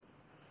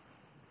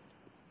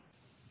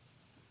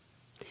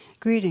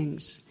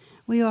Greetings.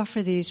 We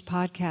offer these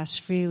podcasts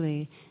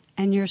freely,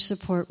 and your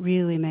support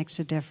really makes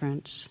a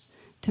difference.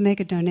 To make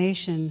a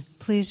donation,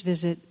 please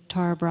visit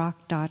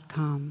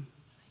tarabrach.com.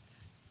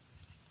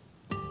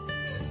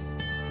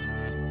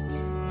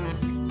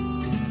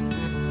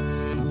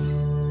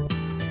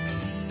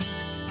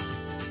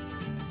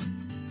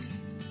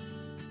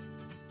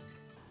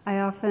 I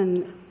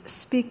often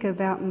speak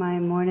about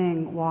my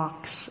morning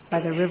walks by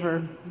the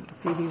river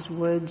through these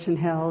woods and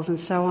hills and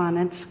so on.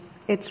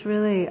 It's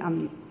really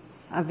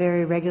a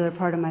very regular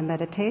part of my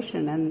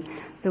meditation, and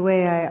the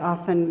way I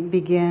often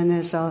begin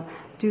is I'll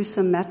do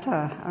some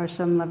metta or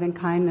some loving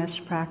kindness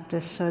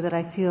practice so that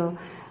I feel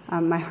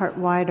my heart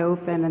wide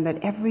open and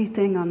that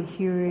everything I'm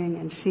hearing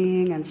and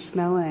seeing and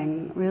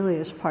smelling really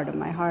is part of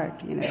my heart.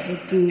 You know,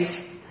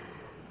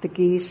 the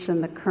geese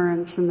and the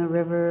currents in the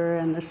river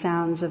and the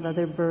sounds of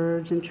other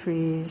birds and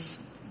trees.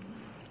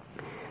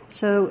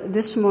 So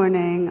this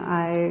morning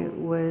I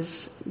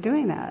was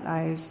doing that.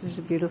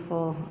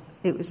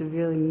 It was a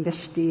really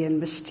misty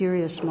and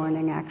mysterious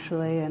morning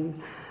actually, and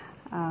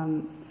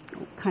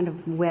kind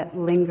of wet,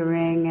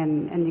 lingering,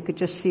 and you could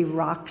just see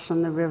rocks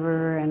on the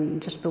river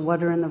and just the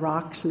water in the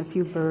rocks and a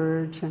few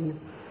birds. And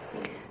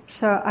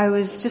so I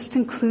was just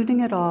including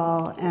it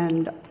all,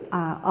 and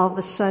all of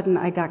a sudden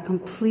I got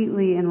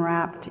completely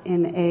enwrapped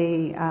in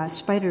a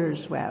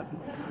spider's web.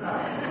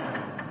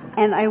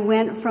 And I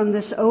went from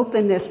this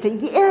openness to,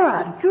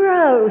 yeah,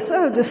 gross,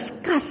 oh,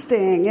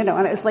 disgusting, and it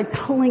was like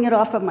pulling it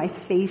off of my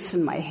face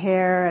and my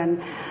hair,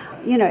 and,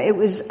 I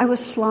was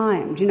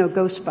slimed,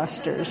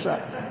 Ghostbusters.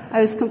 I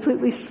was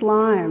completely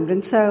slimed,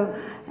 and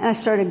I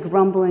started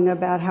grumbling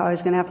about how I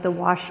was going to have to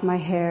wash my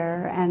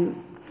hair,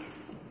 and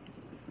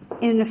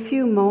in a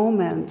few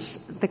moments,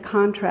 the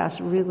contrast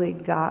really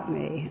got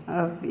me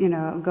of,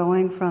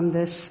 going from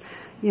this,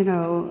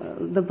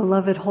 the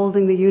beloved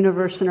holding the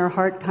universe in her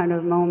heart kind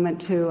of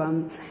moment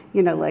to,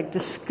 like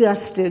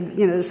disgusted,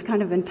 this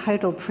kind of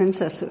entitled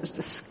princess that was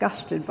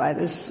disgusted by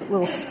this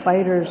little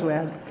spider's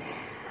web.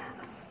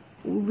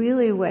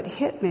 Really what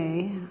hit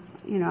me,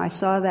 I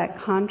saw that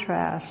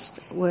contrast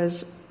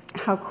was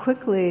how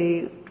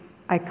quickly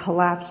I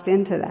collapsed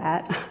into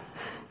that.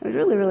 It was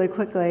really, really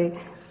quickly.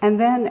 And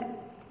then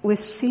with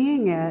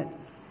seeing it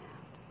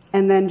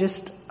and then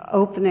just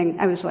opening,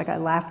 I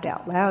laughed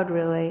out loud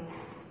really,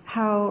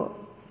 how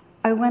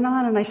I went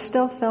on and I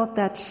still felt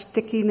that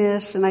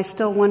stickiness and I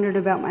still wondered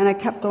about and I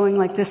kept going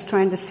like this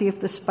trying to see if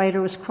the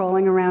spider was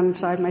crawling around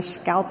inside my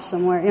scalp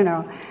somewhere,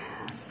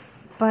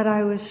 But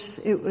there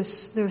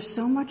was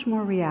so much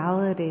more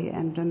reality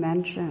and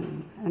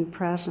dimension and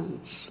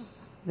presence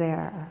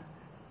there.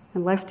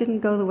 And life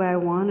didn't go the way I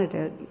wanted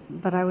it,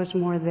 but I was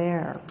more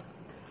there.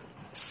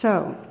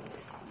 So,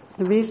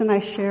 the reason I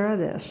share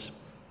this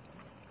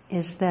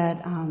is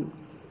that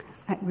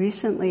I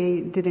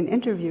recently did an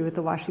interview with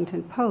the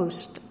Washington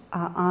Post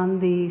on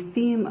the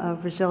theme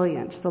of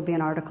resilience. There'll be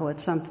an article at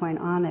some point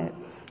on it.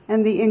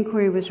 And the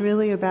inquiry was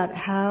really about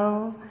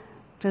how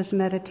does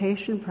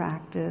meditation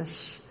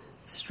practice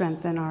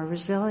strengthen our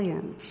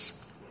resilience?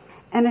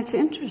 And it's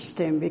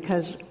interesting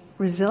because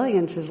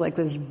resilience is like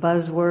this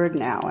buzzword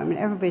now. I mean,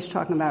 everybody's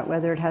talking about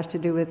whether it has to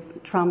do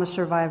with trauma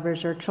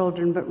survivors or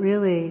children, but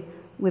really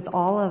with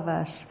all of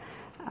us,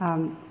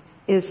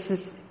 is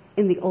just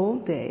in the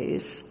old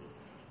days,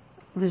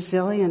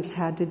 resilience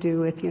had to do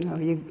with,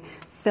 you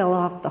fell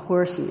off the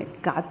horse and you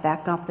got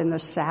back up in the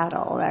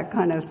saddle, that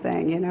kind of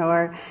thing,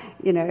 or,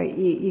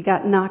 you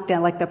got knocked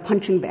down like the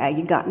punching bag,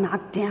 you got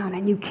knocked down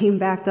and you came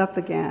back up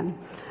again.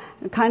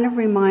 It kind of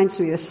reminds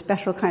me, a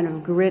special kind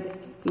of grit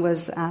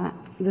was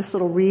this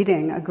little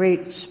reading. A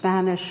great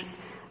Spanish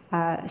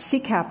sea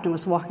captain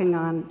was walking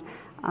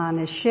on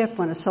his ship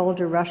when a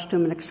soldier rushed to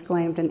him and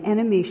exclaimed, "An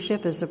enemy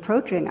ship is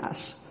approaching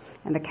us."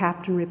 And the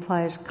captain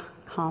replies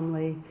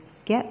calmly,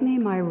 "Get me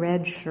my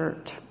red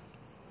shirt."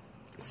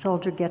 The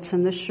soldier gets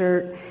him the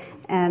shirt,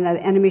 and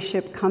the enemy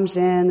ship comes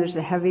in. There's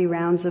the heavy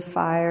rounds of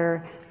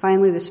fire.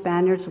 Finally, the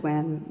Spaniards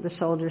win. The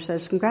soldier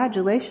says,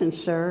 "Congratulations,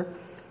 sir.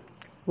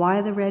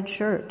 Why the red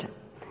shirt?"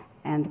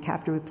 And the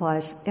captain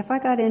replies, "If I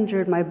got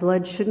injured, my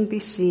blood shouldn't be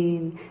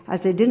seen,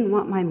 as I didn't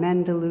want my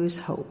men to lose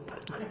hope."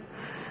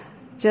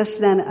 Just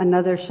then,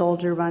 another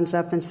soldier runs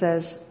up and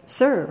says,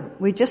 "Sir,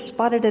 we just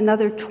spotted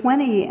another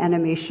 20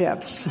 enemy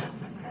ships."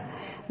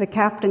 The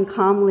captain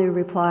calmly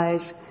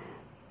replies,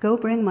 "Go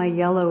bring my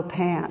yellow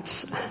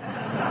pants."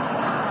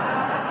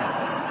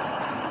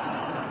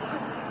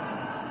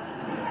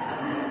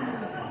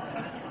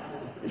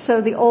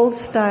 So the old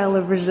style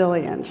of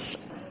resilience.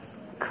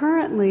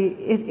 Currently,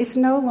 it is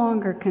no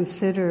longer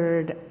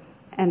considered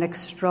an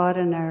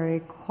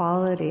extraordinary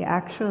quality.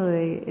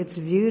 Actually, it's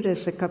viewed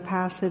as a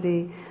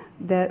capacity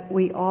that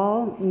we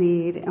all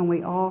need and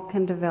we all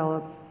can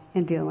develop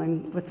in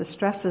dealing with the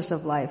stresses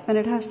of life. And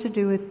it has to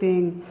do with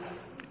being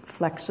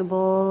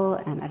flexible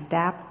and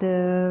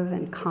adaptive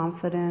and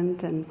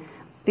confident and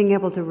being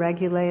able to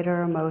regulate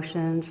our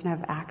emotions and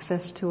have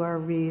access to our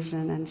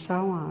reason and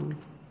so on.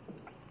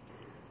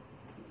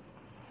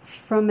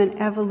 From an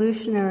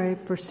evolutionary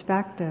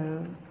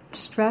perspective,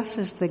 stress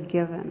is the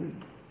given.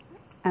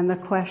 And the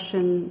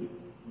question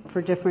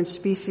for different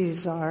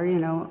species are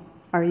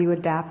you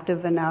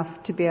adaptive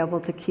enough to be able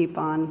to keep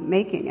on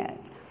making it?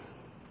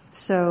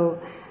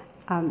 So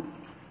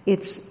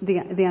it's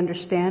the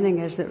understanding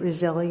is that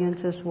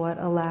resilience is what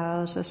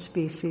allows a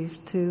species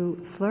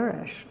to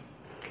flourish.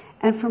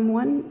 And from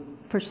one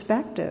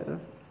perspective,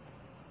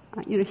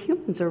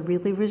 humans are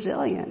really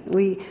resilient.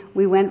 We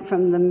went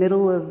from the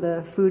middle of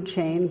the food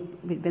chain,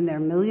 we'd been there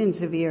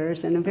millions of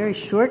years, and in a very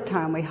short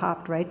time we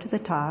hopped right to the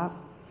top.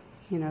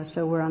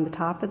 So we're on the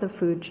top of the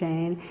food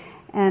chain,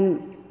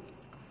 and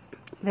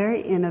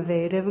very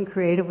innovative and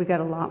creative. We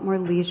got a lot more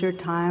leisure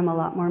time, a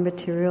lot more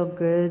material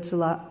goods, a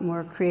lot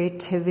more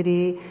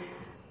creativity,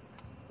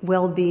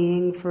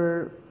 well-being,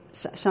 for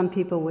some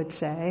people would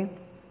say.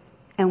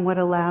 And what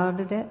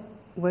allowed it,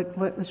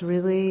 what was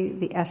really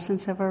the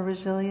essence of our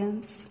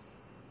resilience,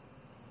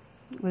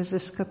 was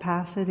this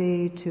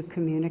capacity to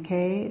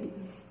communicate,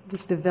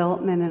 this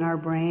development in our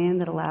brain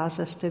that allows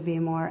us to be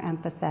more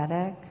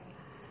empathetic,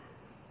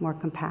 more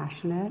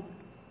compassionate,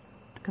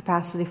 the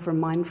capacity for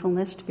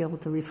mindfulness to be able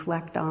to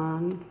reflect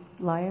on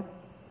life.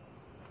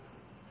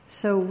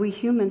 So we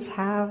humans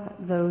have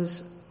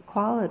those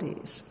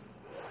qualities.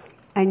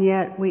 And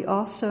yet we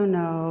also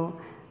know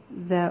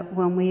that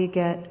when we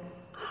get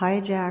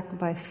hijacked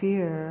by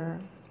fear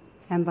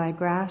and by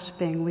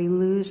grasping, we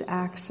lose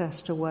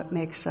access to what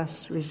makes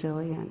us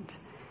resilient.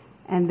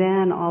 And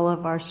then all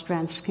of our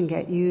strengths can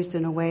get used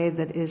in a way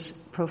that is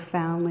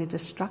profoundly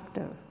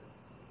destructive.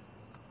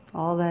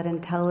 All that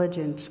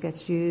intelligence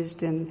gets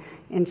used in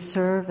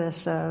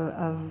service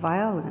of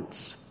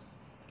violence.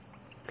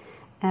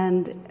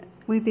 And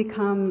we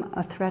become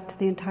a threat to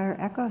the entire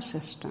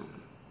ecosystem,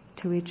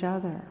 to each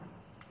other.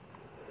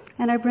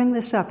 And I bring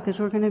this up because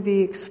we're going to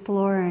be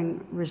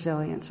exploring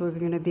resilience. We're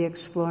going to be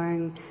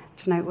exploring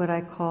tonight what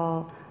I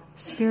call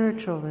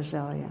spiritual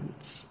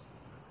resilience.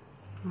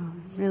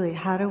 Really,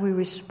 how do we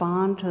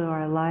respond to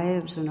our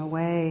lives in a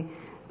way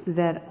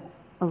that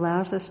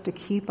allows us to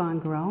keep on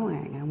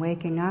growing and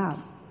waking up?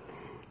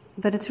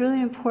 But it's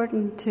really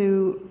important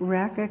to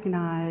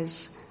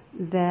recognize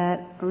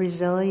that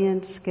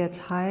resilience gets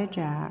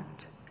hijacked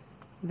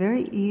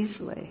very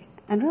easily,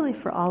 and really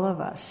for all of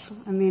us.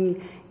 I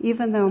mean,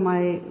 even though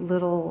my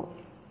little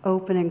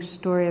opening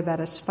story about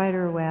a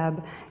spider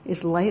web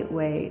is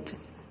lightweight,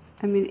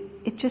 I mean,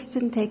 it just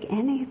didn't take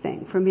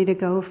anything for me to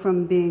go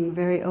from being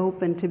very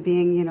open to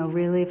being,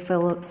 really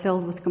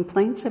filled with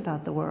complaints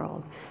about the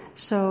world.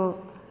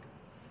 So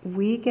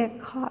we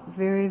get caught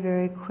very,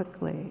 very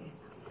quickly.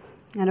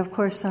 And of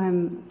course,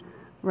 I'm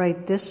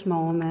right this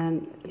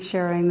moment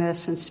sharing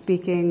this and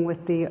speaking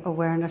with the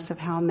awareness of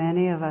how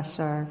many of us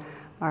are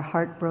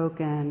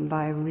heartbroken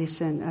by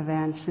recent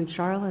events in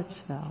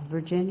Charlottesville,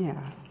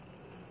 Virginia.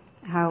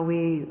 How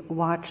we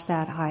watch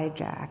that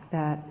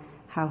hijack,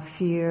 how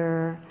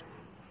fear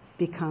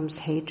becomes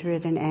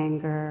hatred and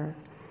anger,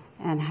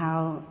 and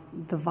how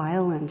the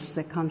violence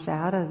that comes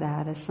out of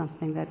that is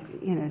something that,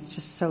 it's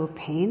just so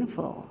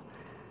painful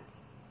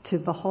to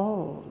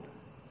behold.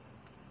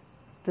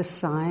 The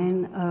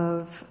sign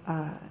of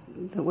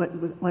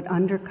what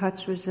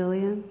undercuts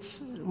resilience,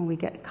 when we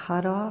get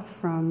cut off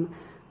from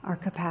our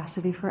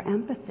capacity for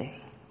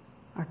empathy,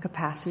 our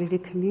capacity to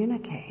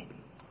communicate.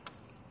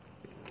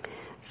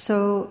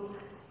 So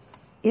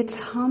it's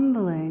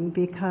humbling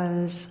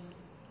because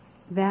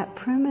that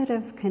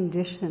primitive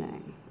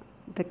conditioning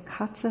that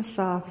cuts us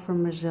off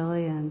from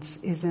resilience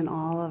is in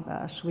all of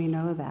us. We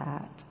know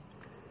that.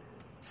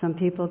 Some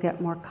people get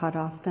more cut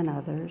off than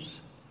others.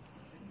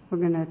 We're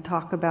going to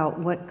talk about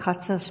what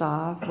cuts us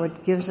off,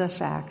 what gives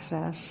us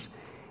access.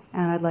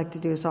 And I'd like to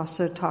do is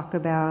also talk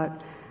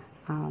about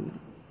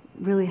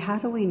really how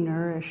do we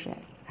nourish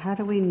it? How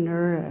do we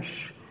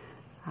nourish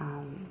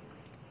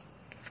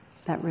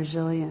that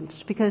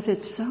resilience? Because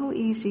it's so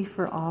easy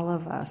for all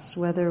of us,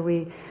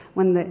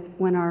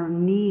 when our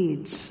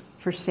needs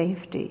for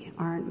safety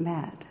aren't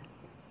met,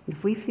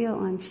 if we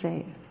feel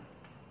unsafe,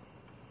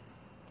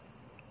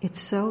 it's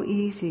so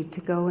easy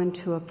to go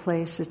into a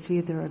place that's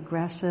either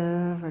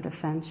aggressive or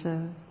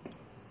defensive.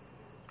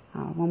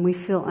 When we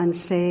feel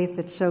unsafe,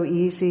 it's so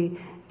easy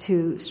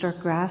to start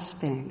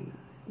grasping,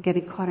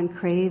 getting caught in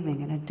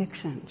craving and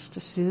addictions to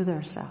soothe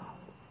ourselves.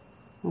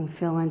 When we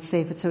feel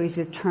unsafe, it's so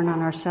easy to turn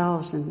on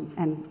ourselves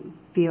and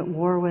be at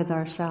war with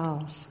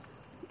ourselves.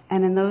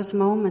 And in those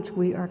moments,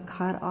 we are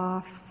cut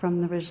off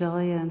from the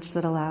resilience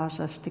that allows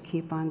us to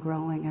keep on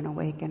growing and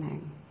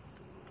awakening.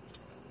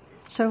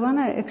 So I want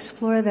to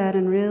explore that,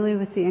 and really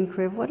with the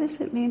inquiry of what does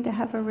it mean to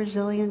have a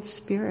resilient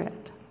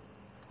spirit?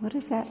 What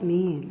does that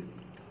mean?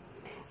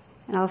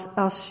 And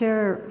I'll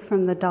share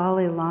from the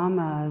Dalai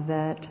Lama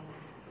that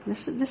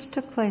this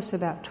took place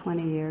about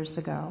 20 years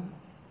ago,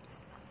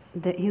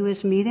 that he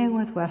was meeting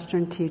with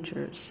Western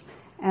teachers,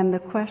 and the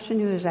question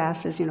he was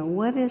asked is,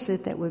 what is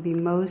it that would be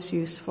most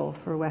useful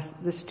for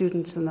the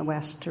students in the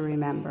West to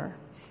remember?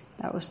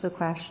 That was the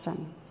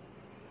question.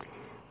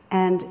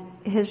 And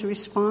his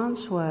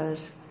response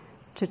was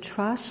to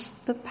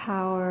trust the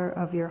power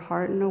of your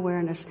heart and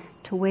awareness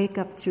to wake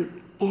up through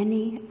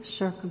any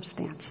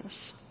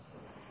circumstances.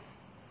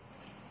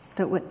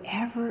 that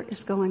whatever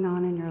is going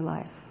on in your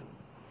life,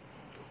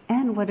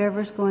 and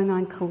whatever's going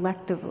on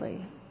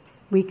collectively,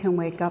 we can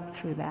wake up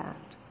through that.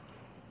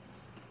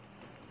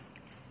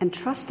 And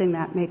trusting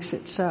that makes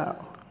it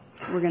so.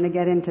 We're going to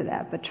get into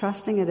that, but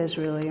trusting it is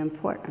really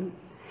important.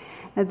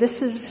 Now this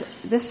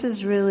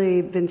has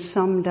really been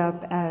summed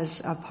up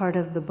as a part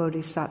of the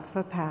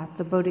Bodhisattva path.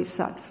 The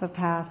Bodhisattva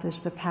path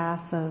is the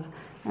path of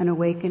an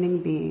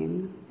awakening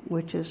being,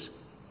 which is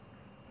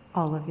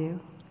all of you,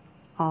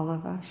 all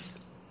of us,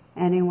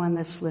 anyone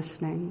that's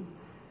listening.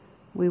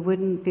 We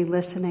wouldn't be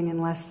listening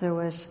unless there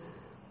was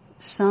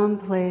some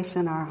place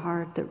in our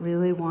heart that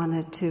really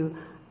wanted to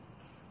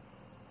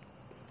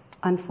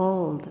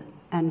unfold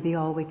and be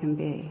all we can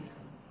be,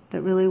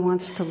 that really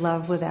wants to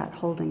love without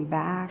holding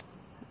back,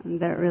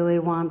 that really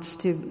wants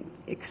to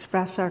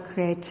express our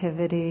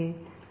creativity,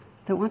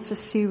 that wants to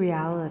see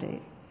reality.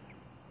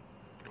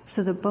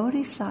 So the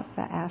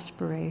Bodhisattva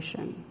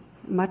aspiration,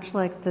 much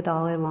like the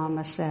Dalai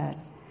Lama said,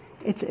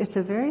 it's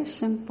a very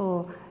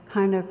simple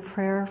kind of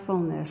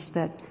prayerfulness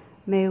that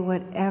may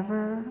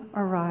whatever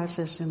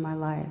arises in my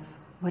life,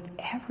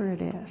 whatever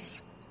it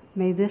is,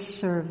 may this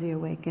serve the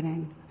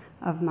awakening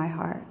of my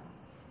heart.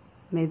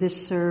 May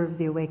this serve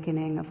the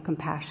awakening of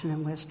compassion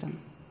and wisdom.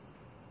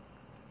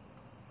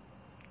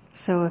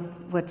 So if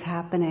what's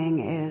happening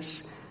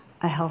is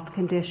a health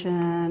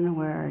condition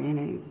where,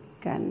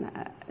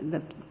 again,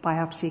 the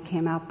biopsy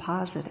came out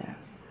positive,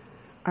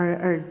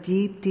 or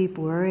deep, deep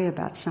worry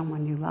about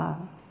someone you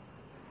love,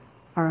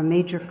 or a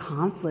major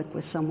conflict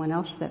with someone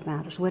else that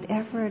matters,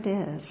 whatever it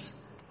is,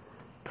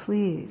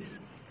 please,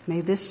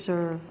 may this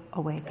serve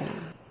awakening.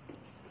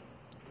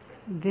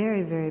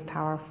 Very, very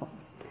powerful.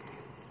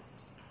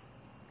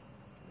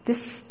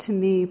 This, to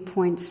me,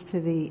 points to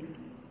the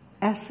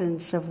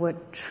essence of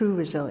what true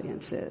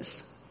resilience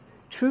is.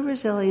 True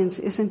resilience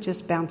isn't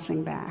just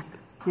bouncing back.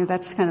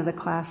 That's kind of the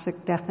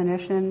classic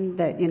definition,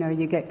 that,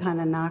 you get kind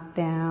of knocked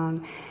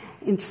down.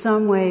 In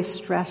some way,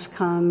 stress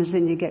comes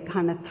and you get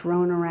kind of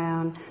thrown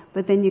around,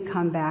 but then you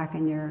come back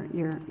and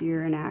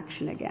you're in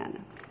action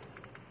again.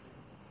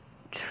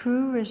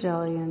 True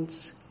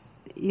resilience,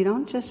 you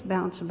don't just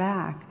bounce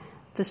back.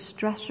 The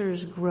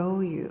stressors grow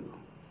you.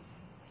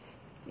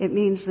 It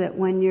means that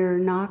when you're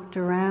knocked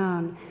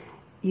around,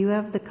 you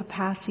have the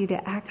capacity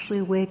to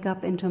actually wake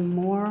up into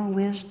more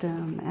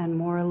wisdom and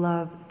more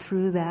love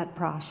through that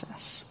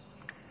process.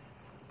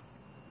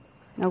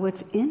 Now,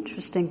 what's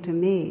interesting to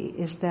me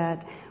is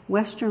that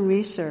Western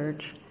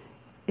research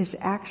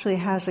actually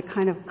has a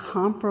kind of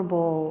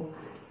comparable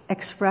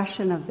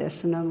expression of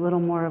this in a little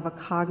more of a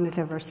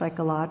cognitive or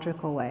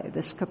psychological way,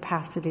 this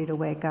capacity to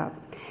wake up.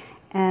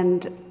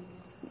 And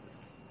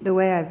the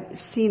way I've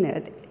seen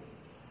it,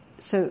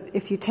 so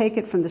if you take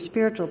it from the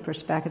spiritual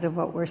perspective,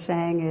 what we're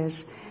saying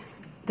is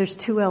there's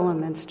two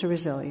elements to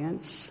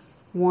resilience.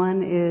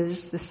 One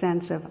is the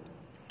sense of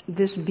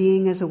this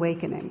being is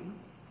awakening,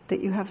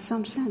 that you have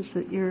some sense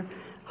that your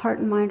heart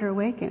and mind are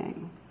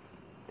awakening.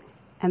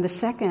 And the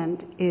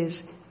second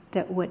is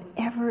that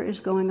whatever is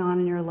going on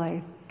in your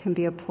life can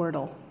be a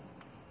portal.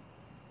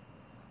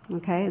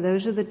 Okay?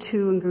 Those are the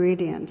two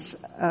ingredients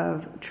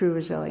of true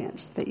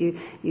resilience, that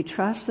you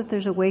trust that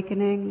there's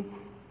awakening,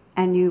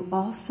 and you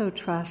also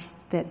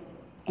trust that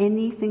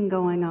anything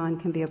going on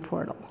can be a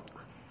portal.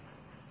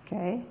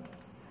 Okay?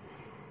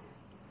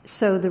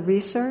 So the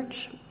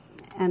research,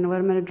 and what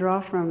I'm going to draw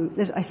from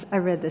this, I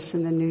read this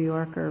in the New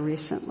Yorker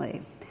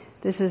recently.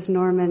 This is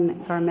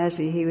Norman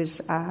Garmezi. He was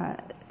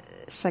a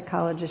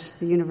psychologist at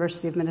the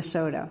University of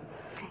Minnesota.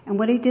 And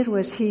what he did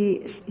was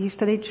he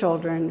studied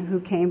children who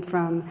came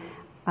from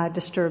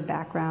disturbed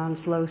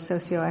backgrounds, low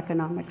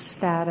socioeconomic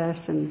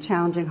status, and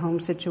challenging home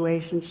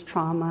situations,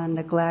 trauma,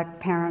 neglect,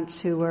 parents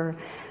who were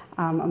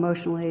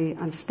emotionally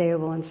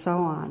unstable, and so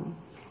on.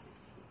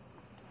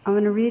 I'm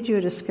going to read you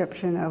a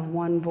description of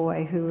one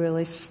boy who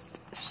really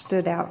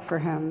stood out for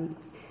him.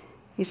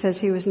 He says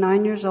he was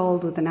 9 years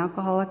old with an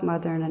alcoholic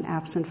mother and an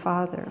absent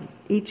father.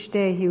 Each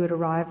day he would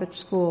arrive at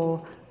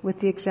school with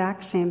the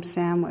exact same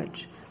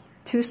sandwich,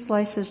 2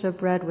 slices of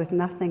bread with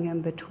nothing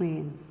in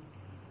between.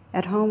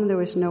 At home there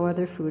was no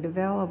other food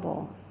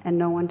available and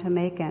no one to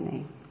make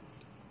any.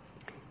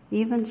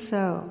 Even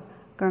so,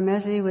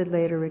 Garmezi would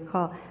later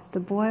recall, the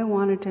boy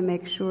wanted to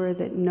make sure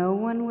that no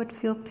one would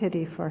feel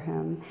pity for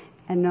him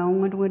and no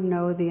one would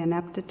know the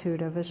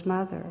ineptitude of his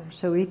mother.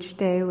 So each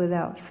day,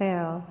 without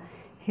fail,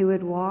 he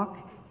would walk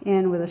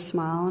in with a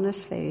smile on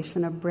his face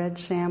and a bread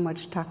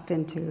sandwich tucked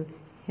into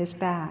his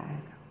bag.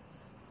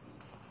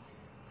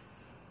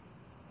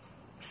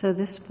 So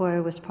this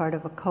boy was part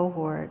of a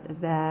cohort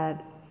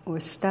that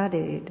was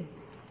studied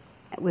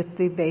with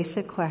the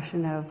basic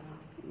question of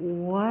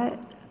what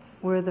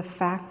were the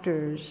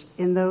factors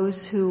in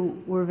those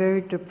who were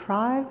very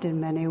deprived in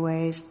many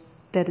ways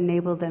that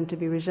enabled them to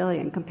be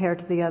resilient compared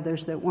to the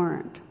others that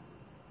weren't.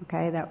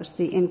 Okay, that was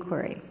the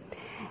inquiry.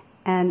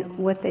 And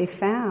what they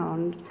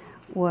found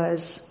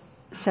was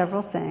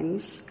several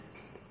things.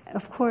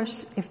 Of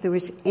course, if there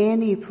was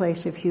any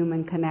place of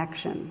human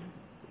connection,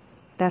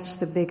 that's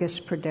the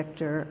biggest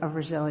predictor of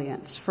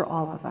resilience for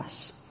all of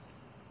us.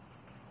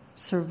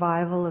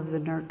 survival of the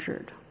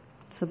nurtured.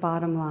 It's the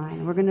bottom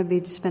line. We're going to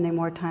be spending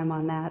more time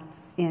on that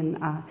in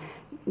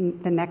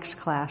the next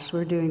class.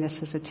 We're doing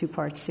this as a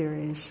 2-part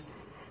series,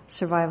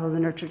 survival of the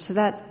nurtured. So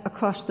that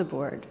across the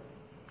board,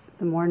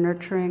 the more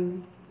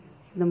nurturing,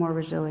 the more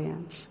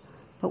resilience.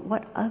 But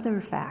what other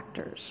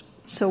factors?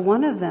 So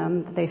one of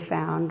them they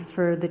found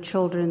for the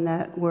children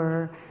that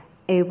were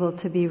able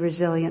to be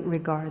resilient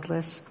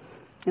regardless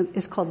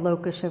is called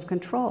locus of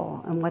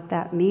control. And what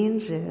that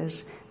means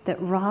is that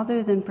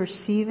rather than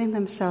perceiving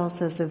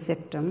themselves as a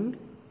victim,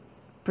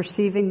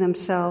 perceiving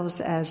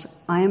themselves as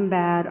I am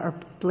bad or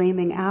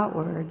blaming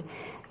outward,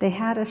 they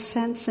had a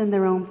sense in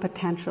their own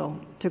potential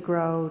to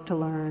grow, to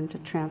learn, to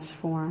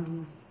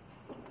transform.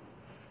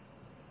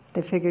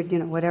 They figured,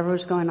 whatever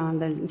was going on,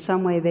 that in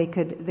some way they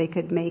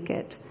could make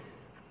it.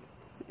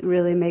 It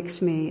really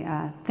makes me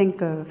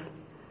think of,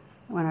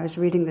 when I was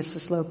reading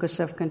this locus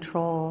of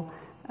control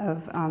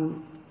of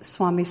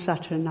Swami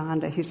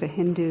Satchidananda. He's a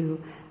Hindu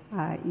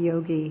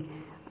yogi.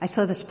 I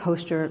saw this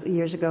poster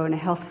years ago in a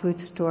health food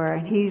store,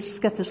 and he's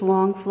got this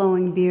long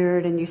flowing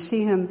beard, and you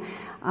see him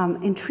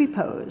in tree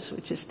pose,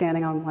 which is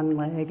standing on one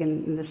leg,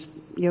 and in this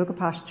yoga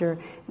posture,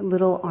 a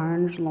little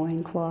orange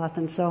loincloth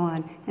and so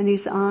on, and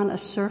he's on a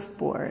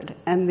surfboard,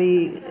 and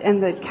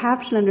the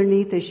caption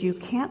underneath is, "You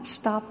can't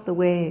stop the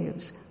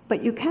waves,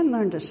 but you can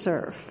learn to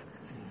surf.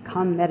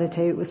 Come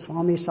meditate with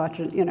Swami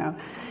Satchidananda,"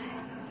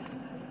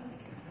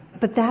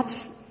 But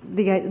that's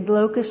the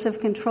locus of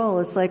control.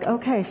 It's like,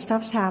 okay,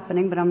 stuff's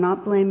happening, but I'm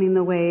not blaming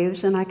the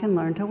waves, and I can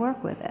learn to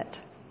work with it.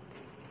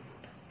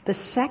 The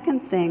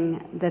second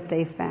thing that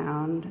they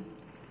found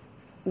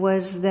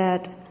was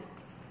that,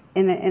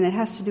 and it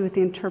has to do with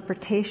the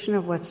interpretation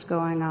of what's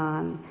going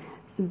on,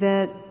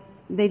 that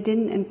they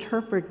didn't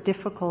interpret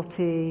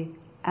difficulty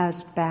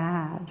as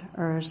bad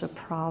or as a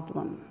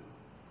problem.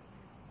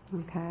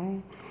 Okay?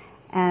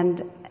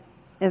 And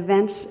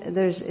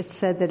it's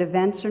said that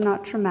events are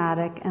not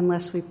traumatic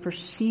unless we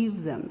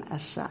perceive them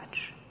as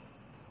such.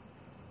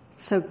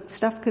 So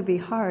stuff could be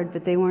hard,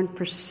 but they weren't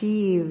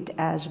perceived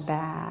as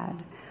bad.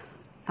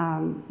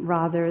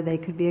 Rather, they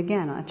could be,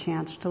 again, a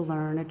chance to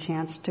learn, a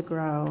chance to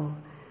grow.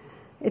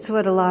 It's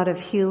what a lot of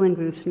healing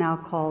groups now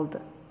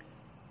called,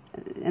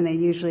 and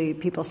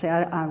people say,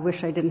 I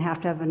wish I didn't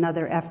have to have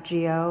another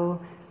FGO,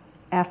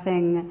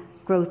 effing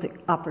growth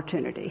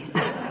opportunity.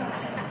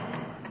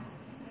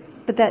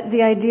 But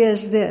the idea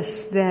is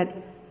this, that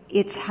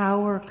it's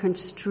how we're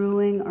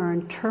construing or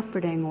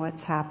interpreting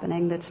what's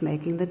happening that's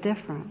making the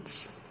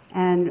difference.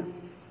 And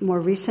more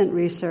recent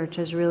research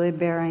is really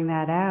bearing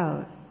that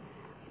out.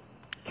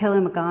 Kelly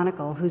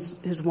McGonigal,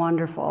 who's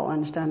wonderful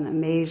and has done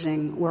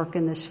amazing work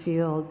in this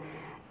field,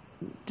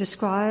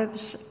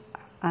 describes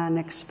an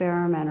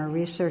experiment or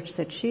research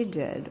that she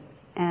did.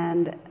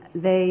 And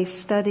they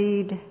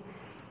studied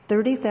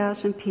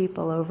 30,000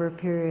 people over a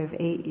period of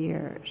 8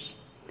 years.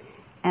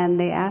 And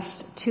they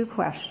asked 2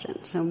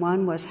 questions. And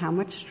one was, how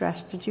much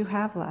stress did you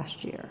have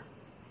last year?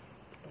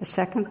 The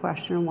second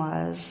question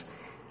was,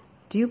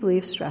 do you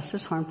believe stress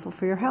is harmful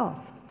for your health?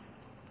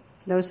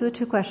 Those are the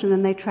 2 questions,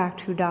 and they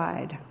tracked who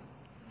died.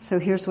 So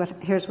here's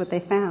what they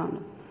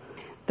found.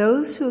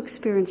 Those who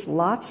experienced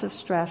lots of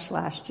stress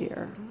last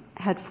year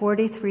had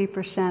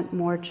 43%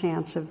 more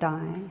chance of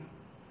dying.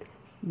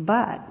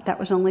 But that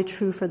was only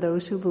true for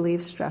those who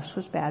believed stress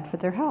was bad for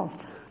their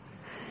health.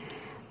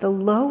 The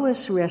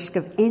lowest risk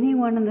of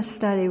anyone in the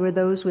study were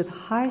those with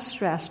high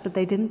stress, but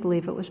they didn't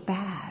believe it was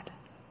bad.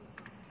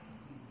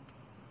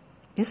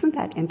 Isn't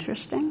that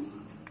interesting?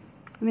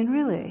 I mean,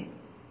 really,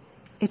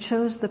 it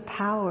shows the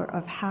power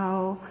of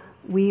how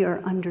we are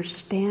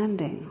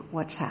understanding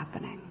what's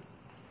happening.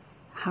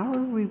 How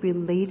are we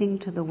relating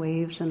to the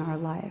waves in our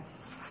life?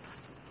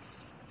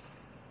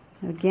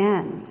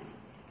 Again,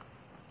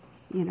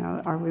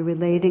 are we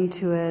relating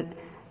to it,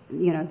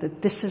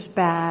 that this is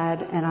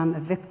bad and I'm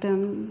a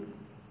victim,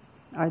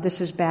 or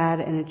this is bad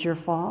and it's your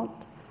fault?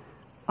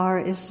 Or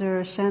is there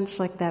a sense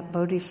like that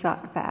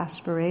bodhisattva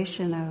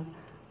aspiration of,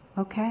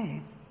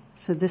 okay,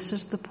 so this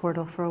is the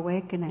portal for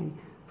awakening.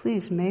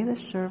 Please, may this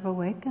serve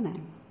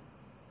awakening.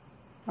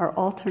 Or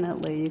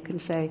alternately, you can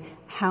say,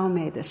 how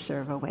may this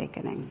serve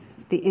awakening?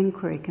 The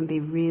inquiry can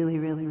be really,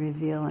 really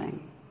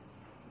revealing.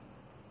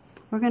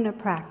 We're going to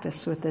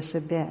practice with this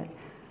a bit,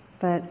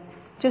 but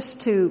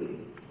just to,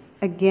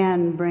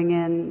 again, bring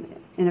in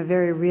a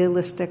very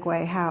realistic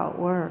way how it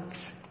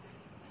works.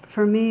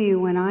 For me,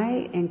 when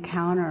I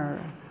encounter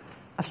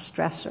a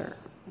stressor,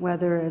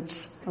 whether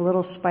it's a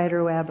little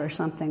spider web or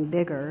something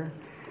bigger,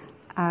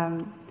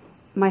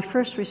 my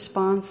first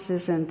response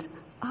isn't,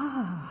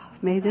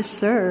 may this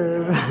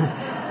serve.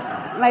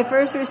 My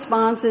first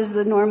response is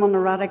the normal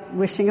neurotic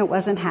wishing it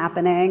wasn't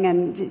happening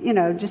and,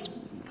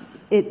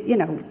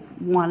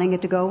 wanting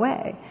it to go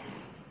away.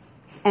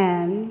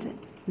 And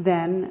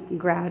then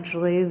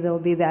gradually there'll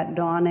be that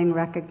dawning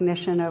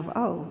recognition of,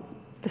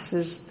 this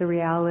is the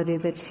reality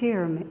that's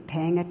here,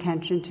 paying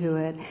attention to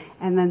it.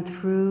 And then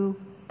through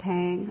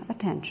paying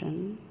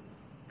attention,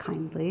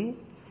 kindly,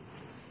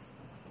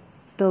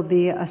 there'll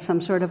be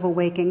some sort of a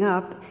waking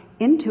up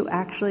into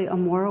actually a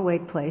more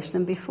awake place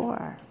than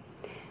before.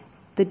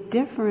 The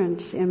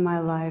difference in my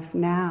life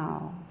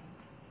now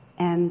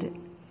and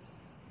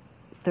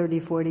 30,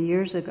 40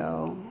 years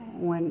ago,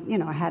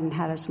 when, I hadn't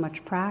had as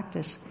much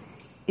practice,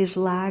 is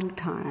lag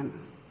time,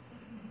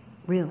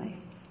 really.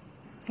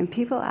 And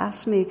people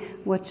ask me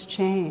what's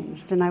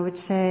changed, and I would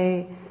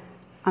say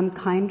I'm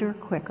kinder,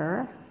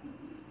 quicker,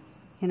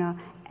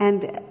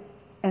 and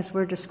as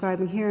we're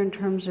describing here in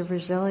terms of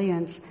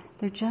resilience,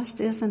 there just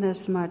isn't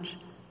as much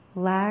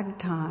lag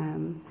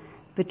time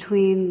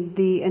between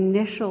the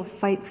initial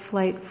fight,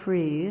 flight,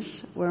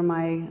 freeze, where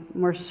my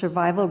more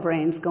survival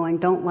brain's going,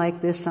 don't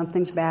like this,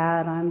 something's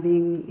bad, I'm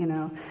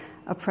being,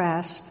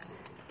 oppressed,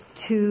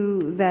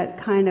 to that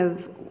kind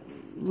of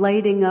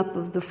lighting up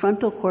of the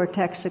frontal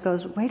cortex that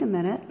goes, wait a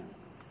minute,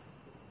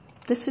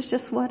 this is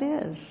just what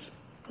is.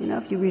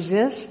 If you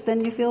resist,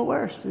 then you feel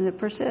worse, and it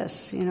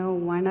persists.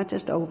 Why not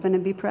just open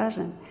and be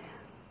present?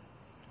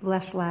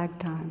 Less lag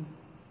time.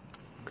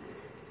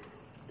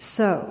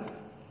 So,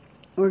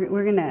 we're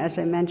going to, as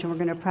I mentioned, we're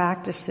going to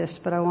practice this,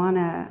 but I want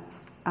to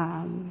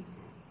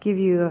give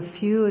you a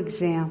few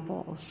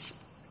examples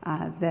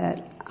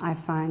that I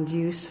find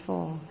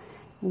useful.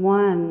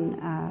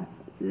 One,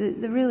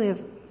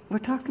 we're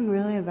talking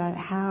really about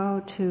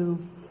how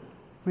to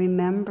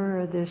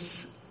remember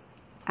this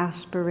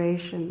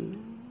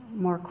aspiration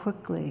more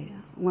quickly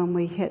when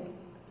we hit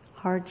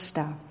hard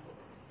stuff.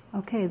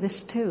 Okay,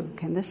 this too,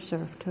 can this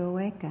serve to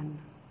awaken?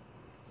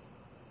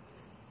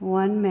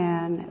 One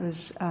man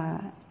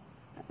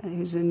he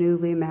was a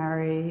newly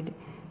married,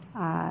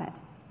 and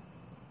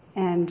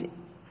it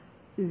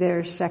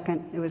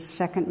was a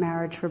second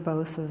marriage for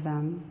both of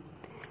them.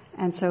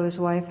 And so his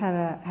wife had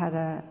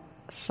a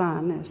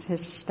son, it was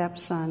his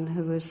stepson,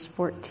 who was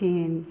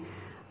 14,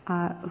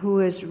 who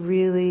was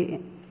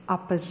really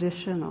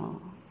oppositional,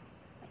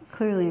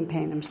 clearly in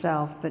pain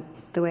himself, but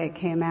the way it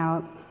came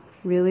out,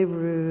 really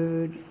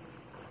rude,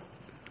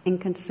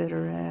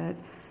 inconsiderate,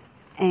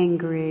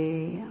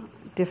 angry,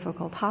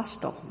 difficult,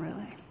 hostile,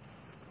 really.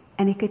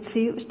 And he could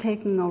see it was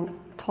taking a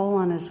toll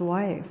on his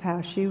wife,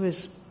 how she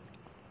was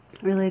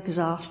really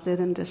exhausted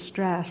and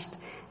distressed.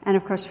 And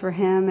of course for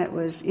him it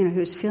was, he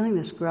was feeling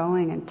this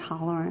growing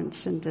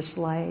intolerance and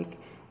dislike,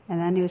 and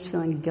then he was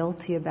feeling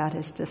guilty about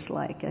his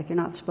dislike, like you're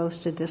not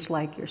supposed to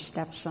dislike your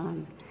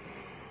stepson.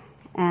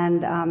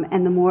 And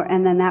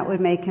then that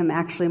would make him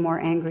actually more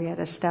angry at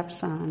his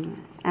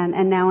stepson.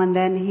 And now and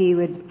then he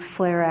would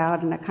flare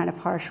out in a kind of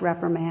harsh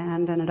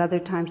reprimand, and at other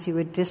times he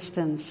would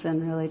distance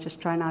and really just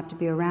try not to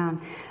be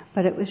around.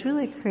 But it was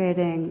really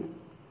creating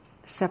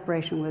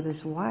separation with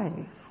his wife,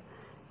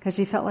 because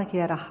he felt like he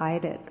had to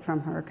hide it from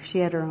her, because she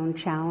had her own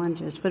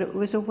challenges, but it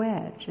was a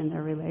wedge in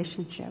their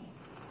relationship.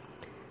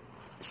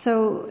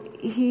 So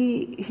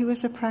he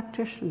was a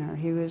practitioner.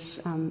 He was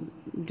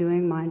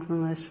doing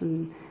mindfulness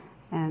and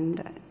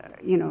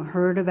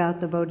heard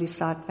about the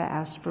bodhisattva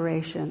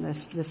aspiration,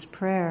 this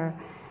prayer.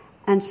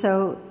 And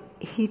so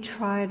he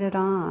tried it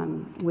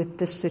on with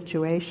this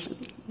situation.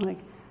 Like,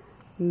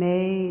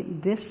 may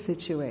this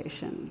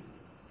situation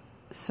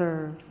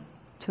serve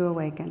to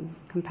awaken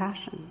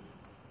compassion.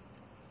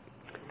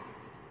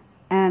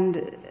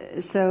 And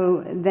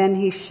so then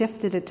he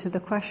shifted it to the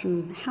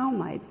question, how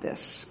might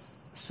this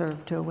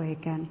serve to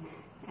awaken?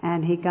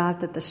 And he got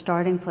that the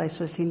starting place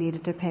was he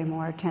needed to pay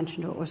more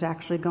attention to what was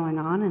actually going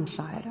on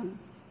inside him,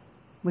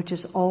 which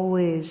is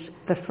always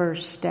the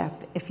first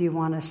step if you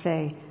want to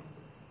say,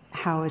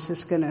 how is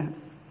this going to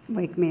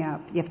wake me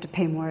up? You have to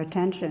pay more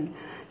attention.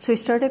 So he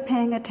started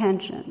paying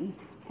attention,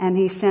 and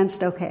he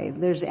sensed, okay,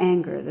 there's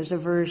anger, there's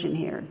aversion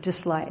here,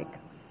 dislike.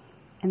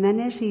 And then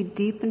as he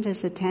deepened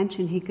his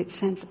attention, he could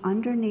sense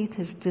underneath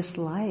his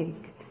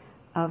dislike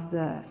of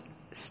the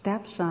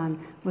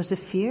stepson was a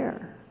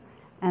fear.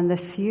 And the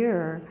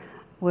fear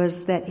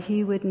was that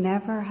he would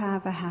never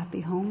have a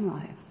happy home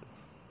life,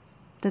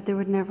 that there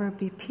would never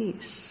be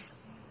peace,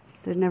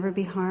 there'd never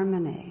be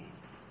harmony.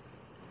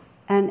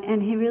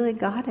 And he really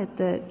got it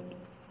that,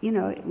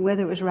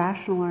 whether it was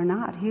rational or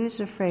not, he was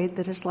afraid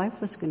that his life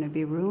was going to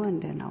be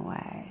ruined in a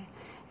way.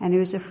 And he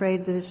was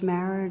afraid that his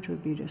marriage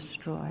would be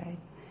destroyed.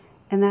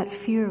 And that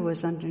fear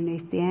was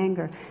underneath the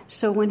anger.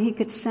 So when he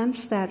could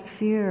sense that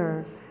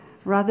fear,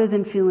 rather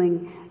than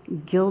feeling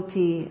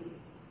guilty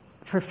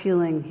for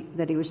feeling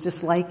that he was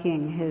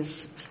disliking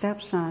his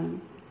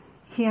stepson,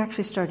 he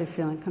actually started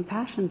feeling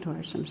compassion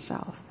towards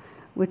himself,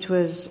 which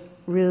was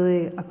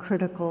really a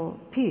critical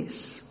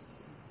piece.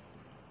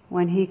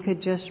 When he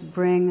could just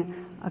bring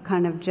a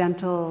kind of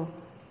gentle,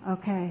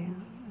 okay,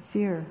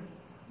 fear,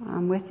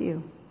 I'm with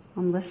you,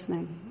 I'm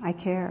listening, I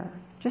care.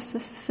 Just the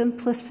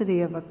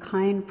simplicity of a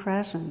kind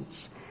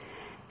presence.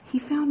 He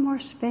found more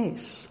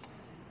space.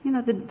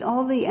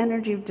 All the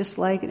energy of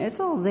dislike, it's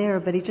all there,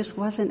 but he just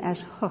wasn't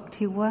as hooked.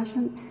 He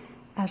wasn't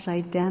as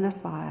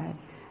identified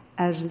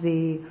as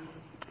the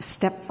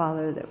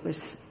stepfather that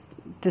was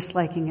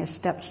disliking his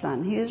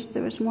stepson.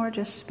 There was more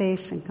just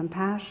space and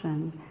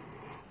compassion.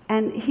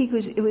 And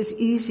it was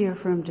easier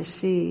for him to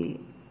see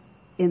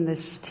in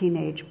this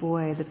teenage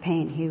boy the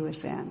pain he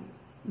was in.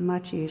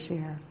 Much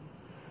easier.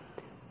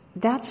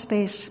 That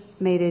space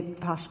made it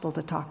possible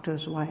to talk to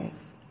his wife.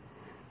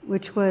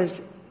 which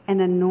was an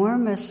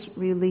enormous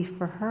relief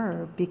for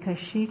her because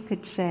she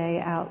could say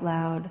out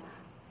loud,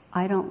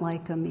 I don't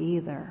like him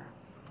either.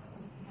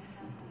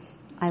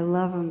 I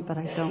love him, but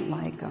I don't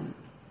like him.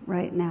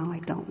 Right now, I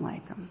don't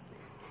like him.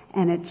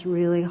 And it's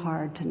really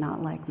hard to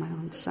not like my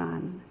own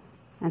son.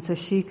 And so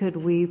she could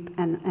weep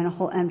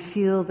and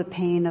feel the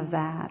pain of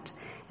that.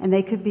 And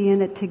they could be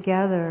in it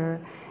together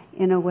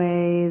in a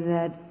way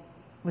that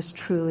was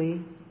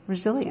truly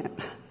resilient.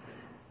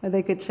 Or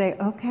they could say,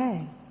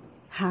 okay,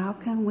 how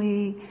can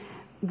we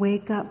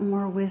wake up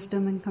more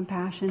wisdom and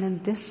compassion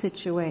in this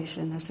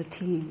situation as a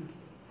team?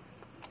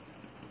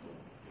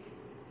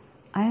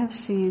 I have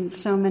seen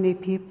so many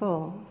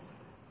people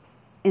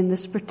in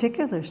this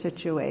particular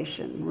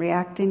situation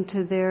reacting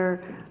to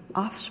their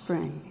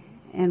offspring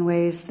in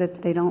ways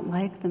that they don't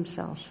like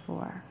themselves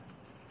for,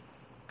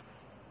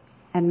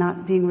 and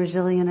not being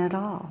resilient at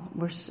all.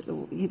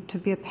 To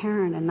be a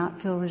parent and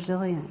not feel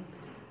resilient,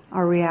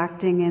 or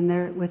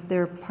reacting with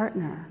their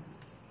partner,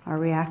 or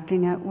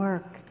reacting at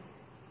work.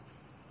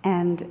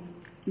 And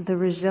the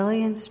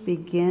resilience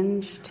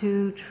begins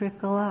to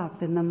trickle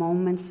up in the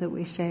moments that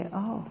we say,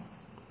 oh,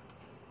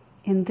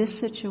 in this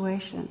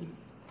situation,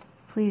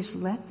 please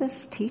let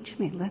this teach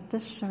me, let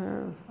this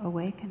serve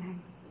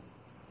awakening.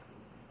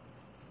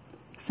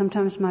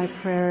 Sometimes my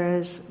prayer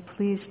is,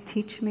 please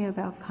teach me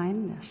about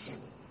kindness.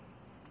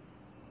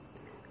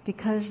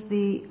 Because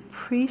the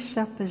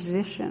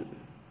presupposition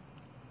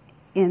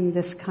in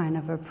this kind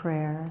of a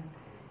prayer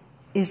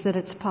is that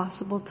it's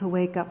possible to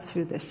wake up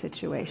through this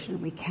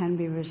situation. We can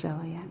be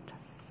resilient.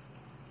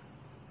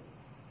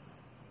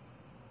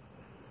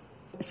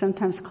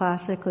 Sometimes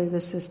classically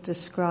this is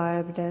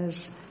described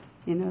as,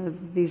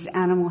 these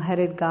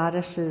animal-headed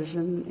goddesses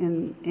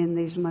in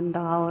these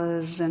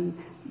mandalas and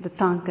the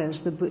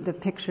tankas, the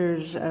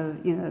pictures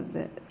of,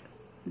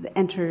 the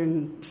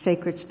entering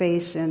sacred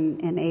space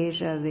in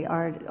Asia. The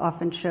art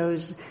often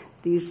shows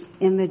these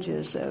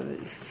images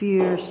of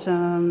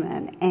fearsome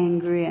and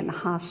angry and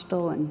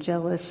hostile and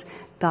jealous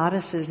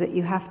goddesses that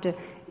you have to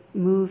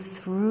move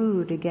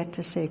through to get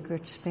to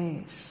sacred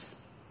space.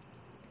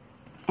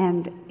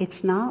 And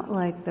it's not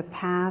like the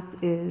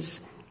path is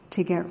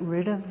to get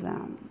rid of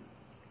them.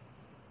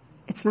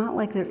 It's not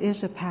like there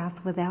is a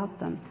path without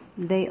them.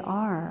 They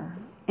are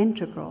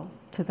integral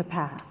to the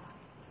path.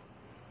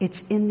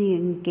 It's in the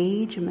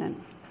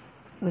engagement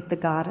with the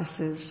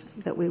goddesses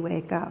that we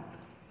wake up,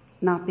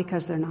 not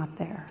because they're not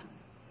there.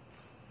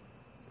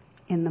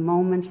 In the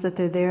moments that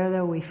they're there,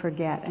 though, we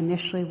forget.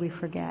 Initially, we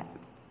forget.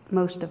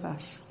 Most of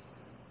us.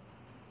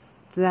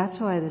 That's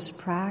why this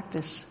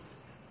practice,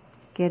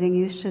 getting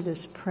used to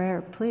this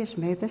prayer, please,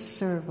 may this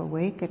serve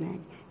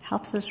awakening,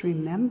 helps us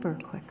remember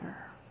quicker.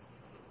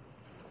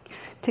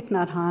 Thich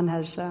Nhat Hanh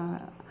has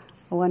a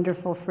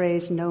wonderful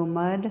phrase, no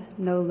mud,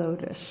 no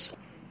lotus.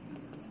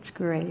 It's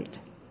great.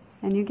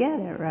 And you get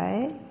it,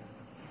 right?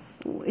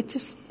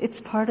 It's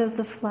part of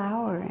the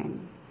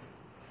flowering,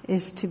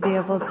 is to be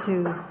able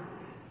to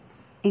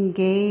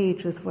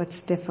engage with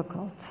what's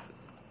difficult.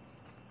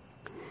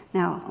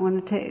 Now, I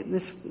want to take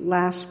this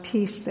last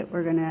piece that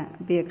we're going to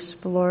be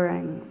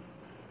exploring.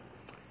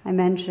 I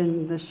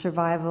mentioned the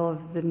survival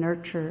of the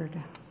nurtured.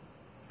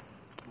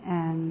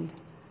 And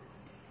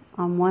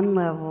on one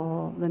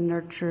level, the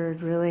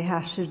nurtured really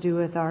has to do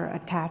with our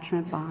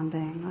attachment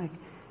bonding. Like,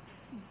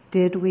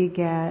 did we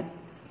get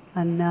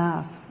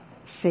enough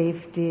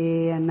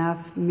safety,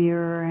 enough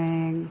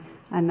mirroring,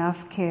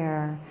 enough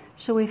care,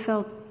 so we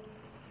felt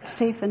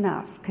safe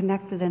enough,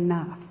 connected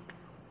enough?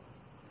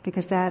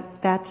 Because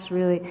that's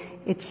really,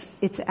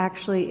 it's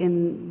actually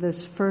in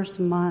this first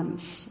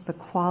months, the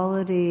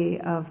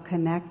quality of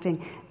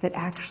connecting that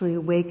actually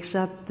wakes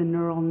up the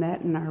neural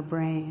net in our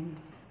brain.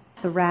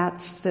 The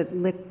rats that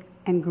lick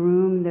and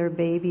groom their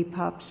baby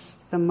pups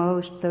the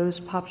most, those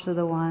pups are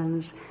the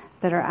ones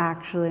that are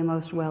actually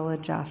most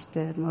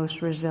well-adjusted,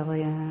 most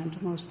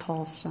resilient, most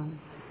wholesome.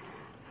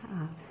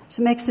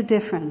 So it makes a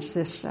difference,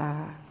 this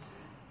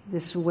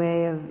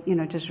way of,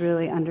 just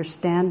really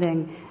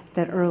understanding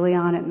that early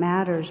on it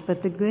matters.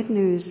 But the good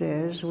news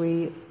is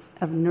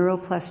of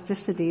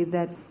neuroplasticity,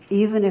 that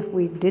even if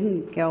we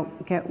didn't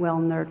get well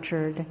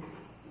nurtured,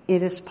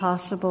 it is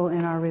possible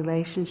in our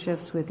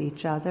relationships with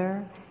each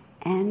other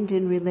and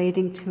in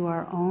relating to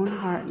our own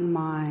heart and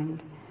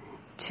mind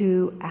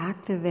to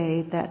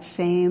activate that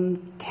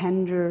same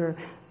tender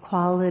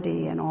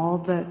quality and all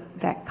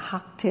that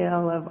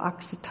cocktail of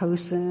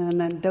oxytocin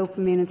and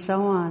dopamine and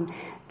so on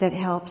that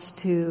helps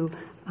to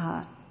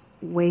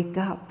wake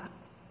up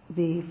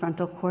the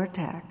frontal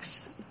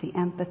cortex, the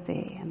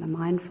empathy and the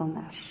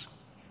mindfulness.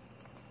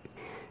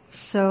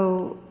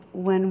 So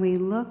when we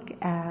look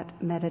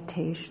at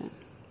meditation,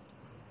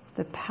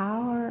 the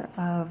power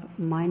of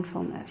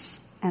mindfulness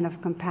and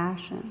of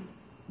compassion,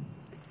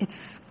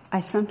 I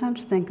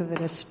sometimes think of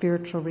it as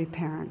spiritual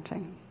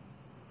reparenting.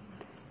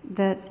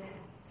 That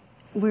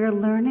we're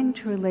learning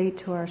to relate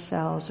to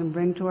ourselves and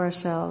bring to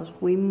ourselves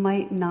we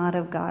might not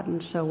have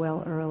gotten so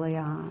well early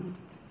on.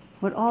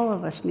 What all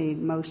of us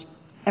need,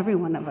 every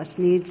one of us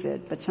needs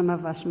it, but some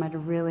of us might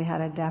have really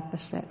had a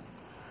deficit.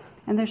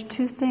 And there's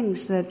two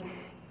things that,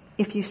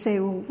 if you say,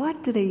 well,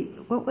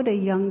 what would a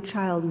young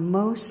child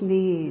most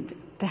need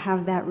to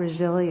have that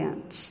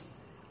resilience?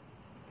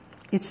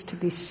 It's to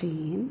be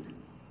seen,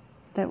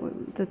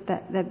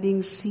 that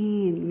being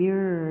seen,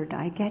 mirrored,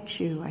 I get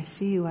you, I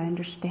see you, I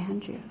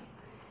understand you.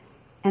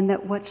 And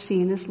that what's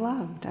seen is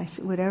loved.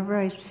 Whatever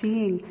I'm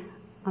seeing,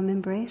 I'm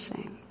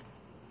embracing.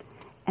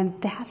 And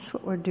that's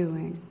what we're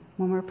doing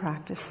when we're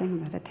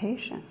practicing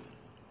meditation.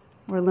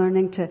 We're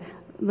learning to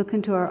look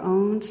into our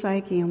own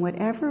psyche, and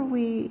whatever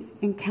we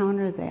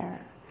encounter there,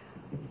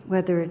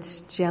 whether it's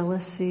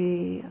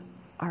jealousy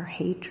or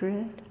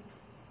hatred,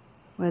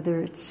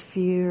 whether it's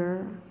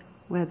fear,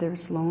 whether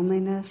it's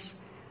loneliness,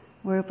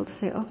 we're able to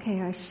say,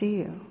 okay, I see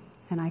you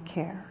and I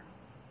care.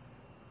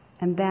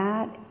 And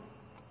that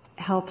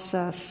helps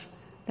us.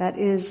 That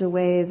is a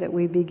way that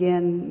we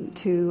begin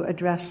to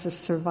address the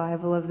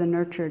survival of the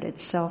nurtured.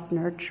 It's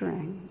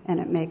self-nurturing, and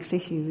it makes a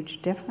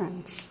huge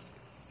difference.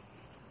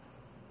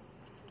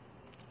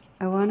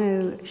 I want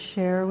to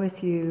share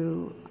with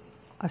you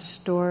a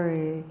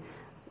story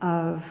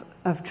of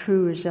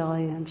true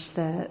resilience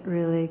that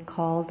really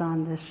called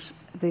on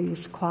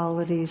these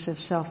qualities of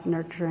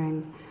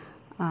self-nurturing,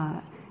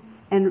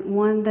 and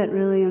one that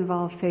really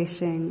involved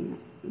facing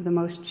the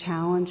most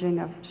challenging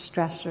of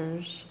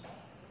stressors.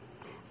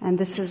 And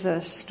this is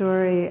a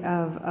story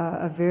of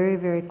a very,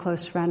 very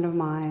close friend of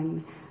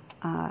mine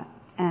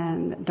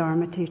and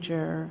Dharma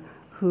teacher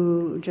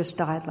who just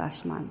died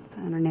last month.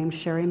 And her name's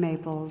Sherry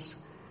Maples.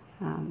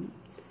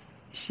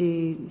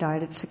 She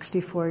died at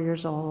 64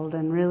 years old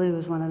and really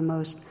was one of the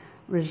most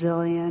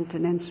resilient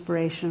and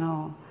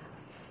inspirational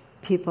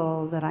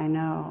people that I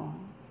know.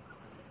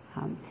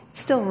 It's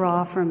still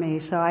raw for me,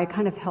 so I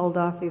kind of held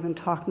off even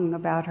talking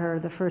about her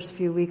the first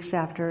few weeks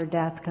after her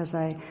death because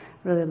I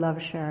really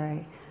love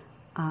Sherry.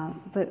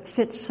 But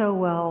fits so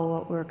well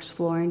what we're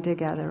exploring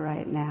together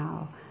right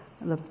now,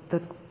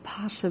 the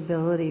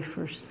possibility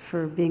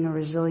for being a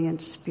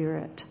resilient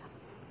spirit.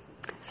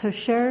 So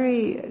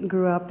Sherry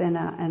grew up in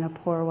a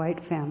poor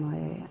white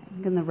family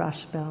in the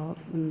Rust Belt,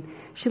 and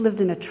she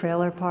lived in a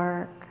trailer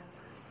park.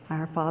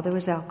 Her father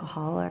was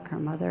alcoholic. Her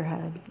mother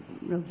had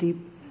real deep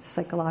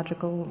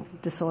psychological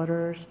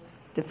disorders,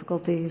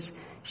 difficulties.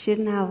 She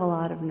didn't have a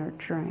lot of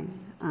nurturing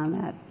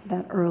on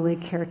that early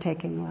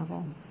caretaking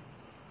level.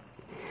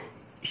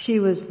 She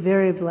was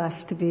very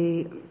blessed to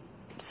be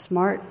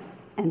smart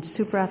and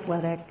super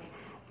athletic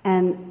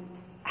and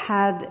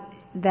had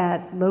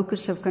that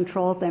locus of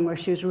control thing where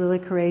she was really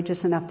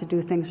courageous enough to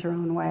do things her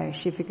own way.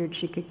 She figured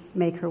she could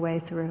make her way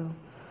through.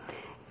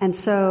 And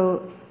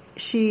so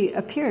she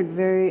appeared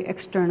very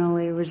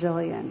externally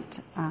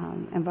resilient.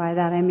 And by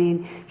that I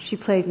mean she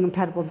played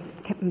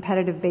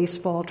competitive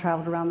baseball,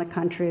 traveled around the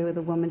country with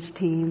a women's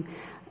team,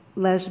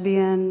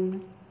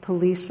 lesbian,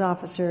 police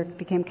officer,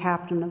 became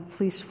captain of the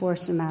police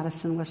force in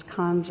Madison,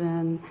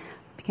 Wisconsin,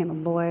 became a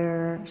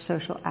lawyer,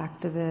 social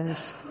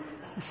activist,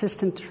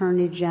 assistant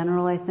attorney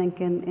general, I think,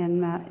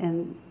 in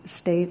the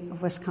state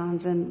of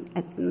Wisconsin.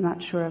 I'm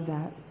not sure of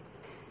that.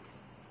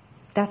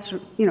 That's,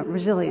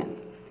 resilient.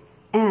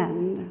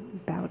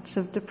 And bouts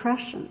of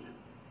depression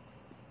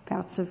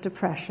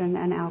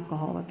and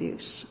alcohol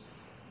abuse.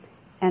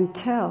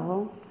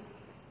 Until,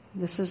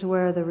 this is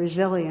where the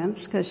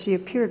resilience, because she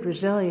appeared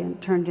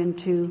resilient, turned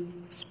into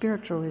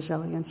spiritual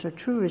resilience or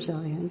true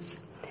resilience.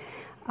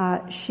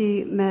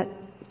 She met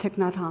Thich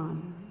Nhat Hanh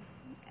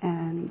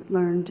and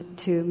learned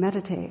to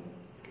meditate.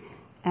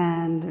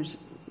 And there's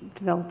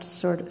developed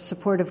sort of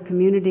supportive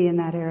community in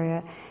that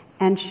area.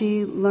 And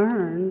she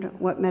learned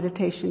what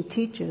meditation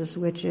teaches,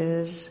 which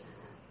is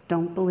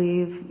don't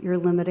believe your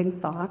limiting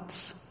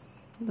thoughts,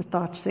 the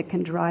thoughts that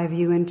can drive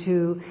you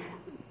into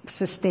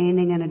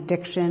sustaining an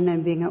addiction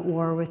and being at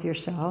war with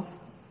yourself.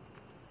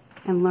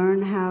 And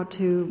learn how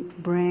to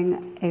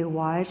bring a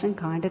wise and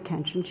kind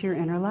attention to your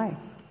inner life.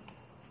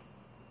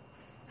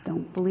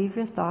 Don't believe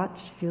your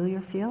thoughts, feel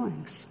your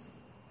feelings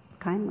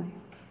kindly.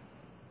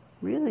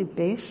 Really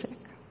basic,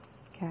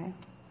 okay?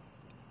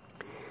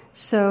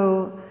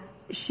 So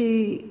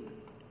she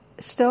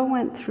still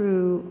went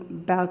through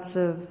bouts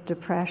of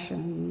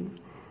depression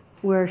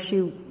where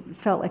she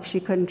felt like she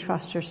couldn't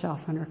trust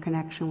herself and her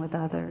connection with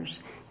others.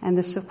 And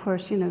this, of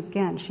course,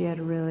 again, she had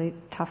really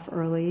tough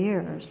early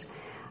years.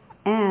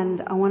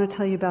 And I want to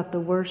tell you about the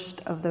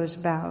worst of those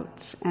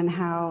bouts and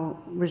how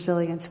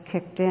resilience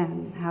kicked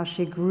in, how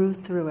she grew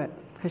through it,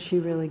 because she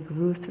really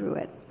grew through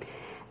it.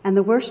 And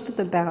the worst of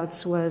the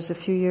bouts was a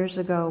few years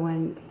ago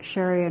when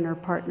Sherry and her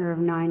partner of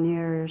 9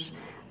 years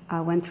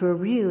went through a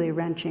really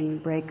wrenching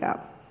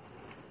breakup.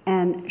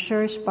 And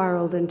Sherry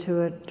spiraled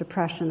into a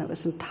depression that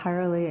was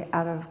entirely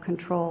out of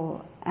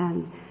control.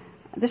 And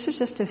this was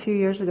just a few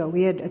years ago.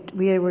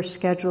 We were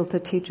scheduled to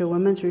teach a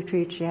women's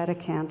retreat. She had to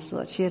cancel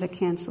it. She had to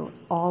cancel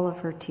all of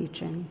her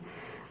teaching.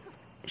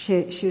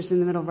 She was in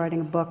the middle of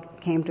writing a book,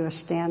 came to a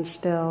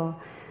standstill.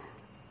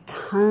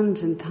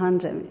 Tons and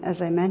tons,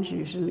 as I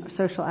mentioned, she was a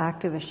social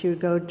activist. She would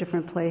go to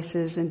different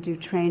places and do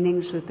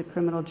trainings with the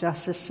criminal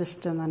justice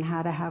system on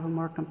how to have a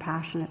more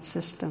compassionate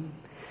system.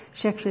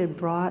 She actually had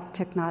brought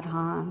Thich Nhat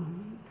Hanh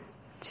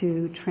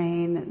to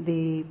train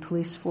the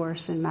police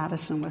force in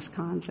Madison,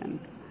 Wisconsin.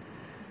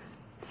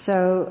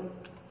 So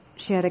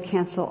she had to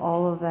cancel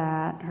all of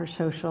that, her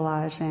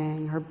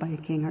socializing, her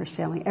biking, her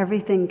sailing.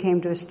 Everything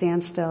came to a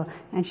standstill,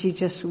 and she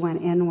just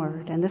went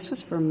inward. And this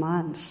was for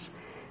months.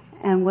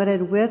 And what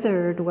had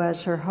withered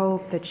was her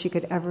hope that she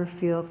could ever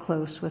feel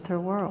close with her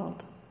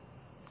world.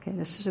 Okay,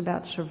 this is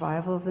about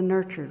survival of the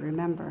nurtured,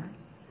 remember.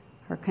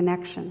 Her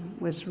connection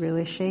was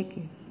really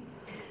shaky.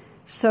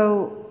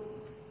 So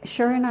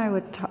Sherry and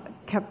I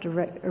kept a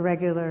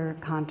regular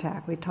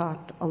contact. We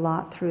talked a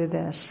lot through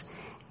this.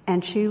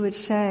 And she would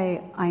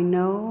say, I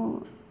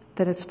know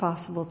that it's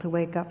possible to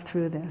wake up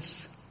through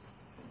this.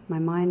 My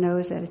mind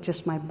knows that it's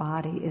just my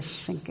body is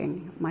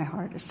sinking. My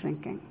heart is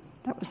sinking.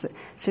 That was it.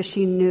 So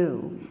she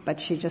knew,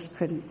 but she just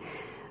couldn't.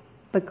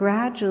 But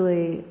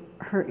gradually,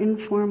 her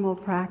informal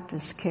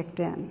practice kicked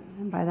in.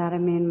 And by that I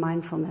mean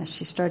mindfulness.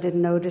 She started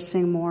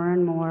noticing more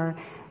and more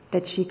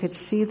that she could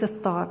see the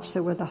thoughts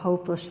that were the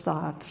hopeless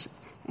thoughts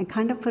and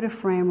kind of put a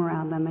frame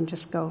around them and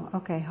just go,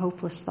 okay,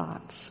 hopeless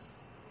thoughts.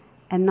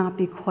 And not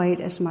be quite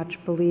as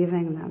much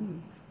believing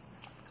them.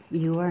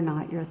 You are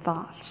not your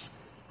thoughts.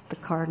 The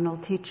cardinal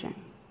teaching,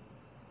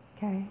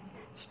 okay,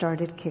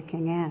 started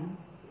kicking in.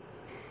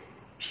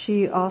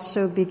 She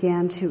also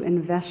began to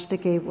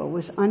investigate what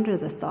was under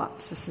the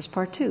thoughts. This is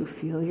part 2,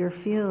 feel your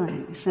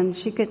feelings. And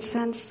she could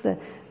sense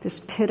this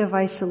pit of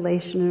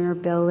isolation in her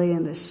belly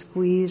and the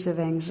squeeze of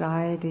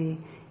anxiety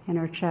in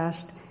her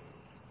chest.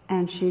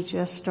 And she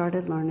just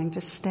started learning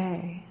to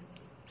stay.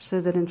 So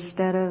that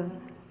instead of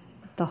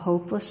the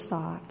hopeless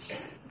thoughts,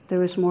 there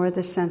was more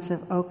the sense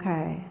of,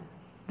 okay,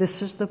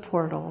 this is the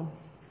portal.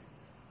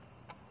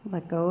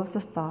 Let go of the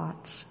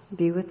thoughts,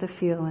 be with the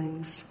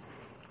feelings.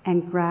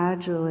 And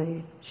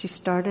gradually, she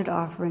started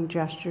offering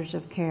gestures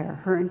of care.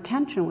 Her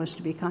intention was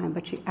to be kind,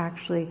 but she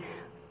actually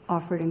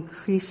offered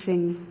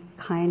increasing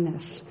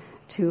kindness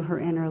to her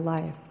inner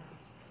life.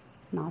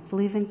 Not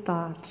believing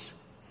thoughts,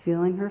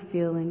 feeling her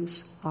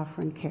feelings,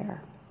 offering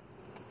care.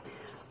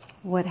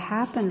 What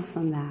happened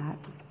from that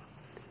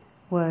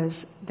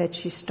was that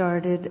she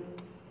started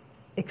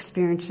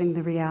experiencing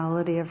the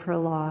reality of her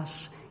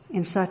loss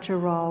in such a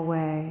raw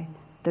way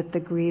that the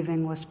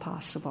grieving was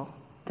possible,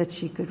 that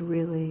she could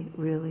really,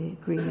 really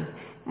grieve.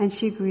 And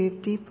she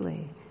grieved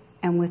deeply.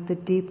 And with the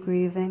deep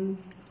grieving,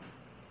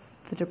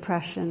 the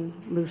depression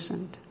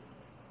loosened.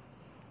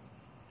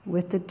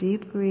 With the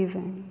deep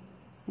grieving,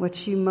 what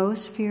she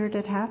most feared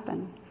had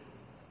happened.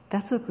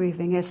 That's what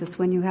grieving is. It's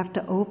when you have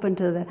to open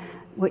to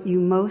what you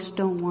most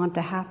don't want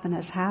to happen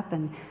has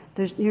happened.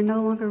 You're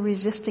no longer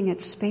resisting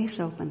it. Space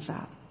opens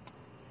up.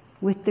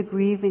 With the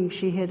grieving,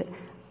 she had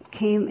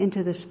came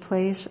into this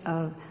place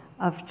of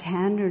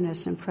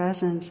tenderness and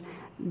presence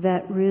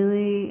that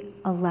really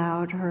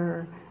allowed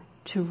her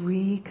to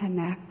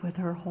reconnect with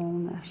her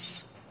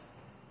wholeness.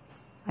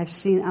 I'm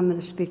going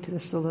to speak to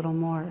this a little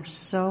more.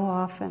 So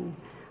often,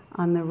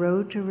 on the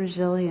road to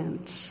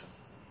resilience,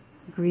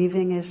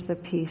 grieving is the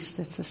piece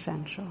that's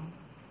essential.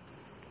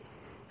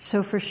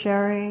 So for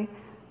Sherry,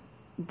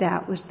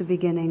 that was the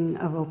beginning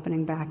of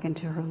opening back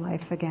into her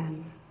life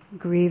again.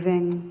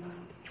 Grieving,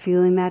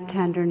 feeling that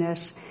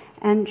tenderness,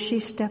 and she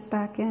stepped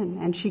back in.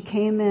 And she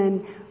came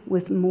in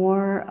with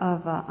more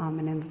of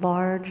an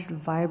enlarged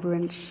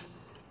vibrance,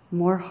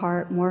 more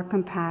heart, more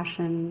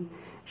compassion.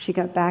 She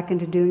got back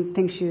into doing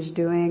things she was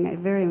doing,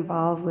 very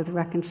involved with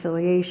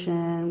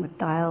reconciliation, with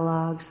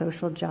dialogue,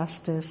 social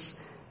justice,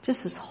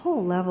 just this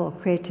whole level of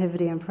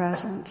creativity and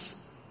presence.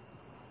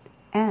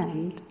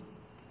 And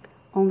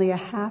only a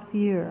half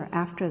year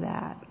after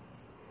that,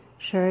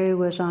 Sherry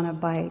was on a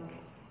bike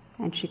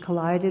and she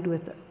collided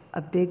with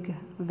a big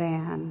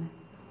van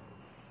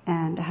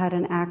and had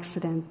an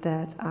accident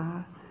that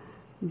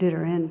did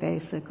her in,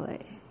 basically.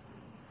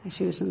 And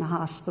she was in the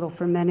hospital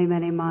for many,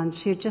 many months.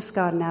 She had just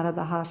gotten out of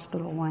the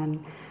hospital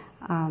when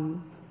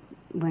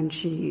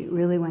she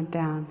really went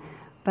down.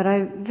 But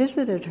I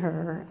visited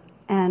her,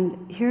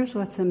 and here's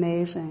what's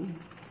amazing.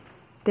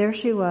 There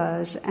she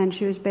was, and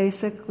she was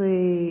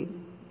basically,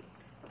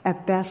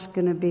 at best,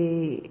 going to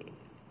be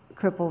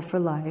crippled for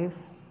life.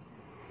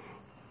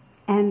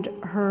 And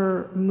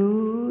her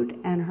mood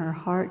and her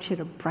heart, she had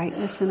a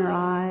brightness in her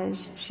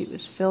eyes. She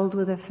was filled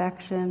with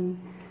affection.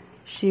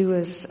 She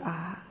was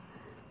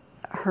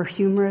her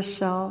humorous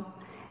self.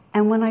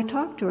 And when I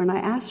talked to her, and I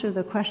asked her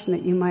the question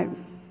that you might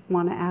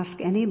want to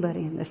ask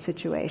anybody in this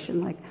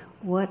situation, like,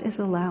 what is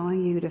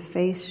allowing you to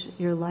face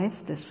your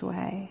life this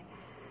way?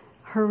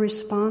 Her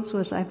response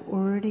was, I've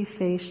already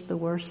faced the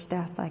worst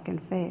death I can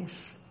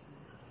face.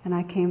 And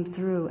I came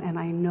through, and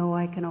I know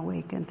I can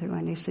awaken through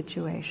any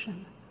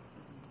situation.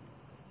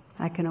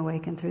 I can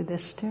awaken through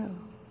this too.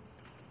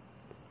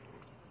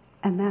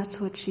 And that's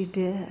what she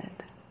did.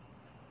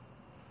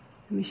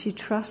 I mean, she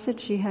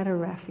trusted she had a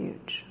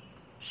refuge.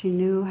 She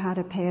knew how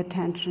to pay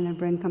attention and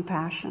bring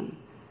compassion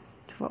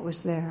to what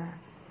was there.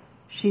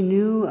 She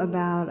knew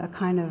about a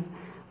kind of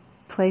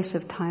place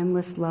of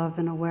timeless love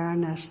and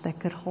awareness that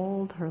could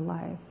hold her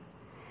life.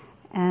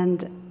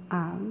 And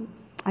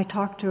I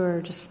talked to her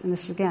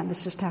and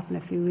this just happened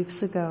a few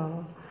weeks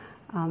ago.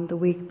 the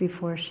week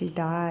before she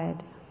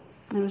died.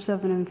 It was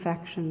of an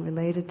infection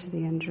related to the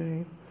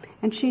injury.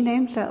 And she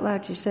named it out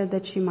loud. She said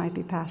that she might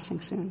be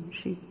passing soon.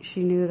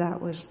 She knew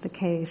that was the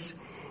case.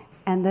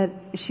 And that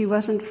she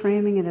wasn't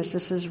framing it as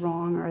this is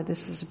wrong or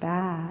this is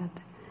bad.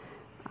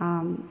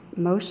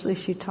 Mostly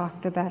she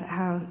talked about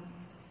how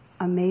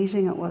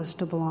amazing it was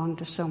to belong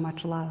to so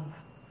much love.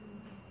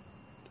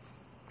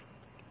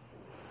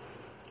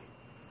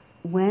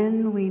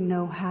 When we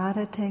know how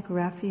to take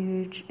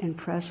refuge in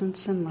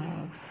presence and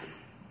love,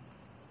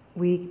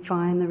 we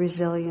find the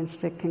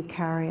resilience that can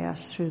carry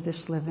us through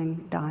this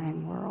living,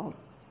 dying world.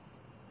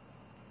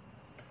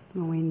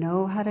 When we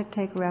know how to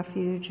take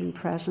refuge in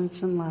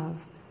presence and love,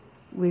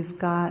 we've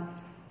got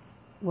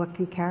what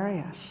can carry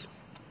us.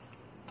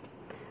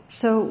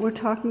 So we're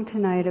talking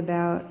tonight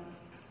about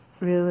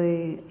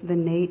really the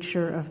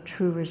nature of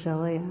true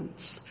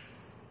resilience.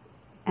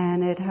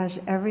 And it has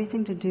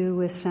everything to do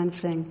with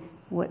sensing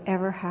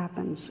whatever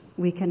happens,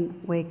 we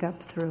can wake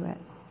up through it.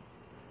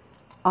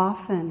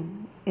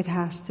 Often it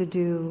has to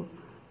do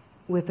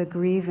with a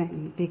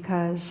grieving,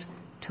 because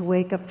to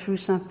wake up through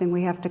something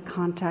we have to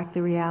contact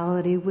the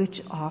reality,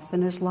 which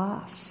often is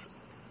loss.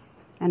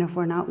 And if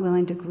we're not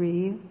willing to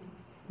grieve,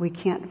 we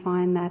can't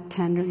find that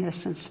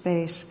tenderness and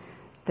space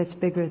that's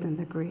bigger than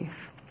the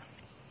grief.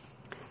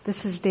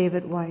 This is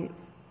David White,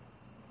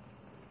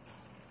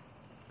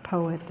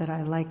 poet that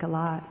I like a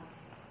lot.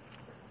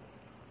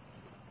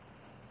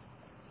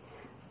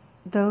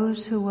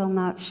 Those who will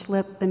not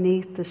slip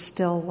beneath the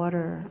still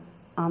water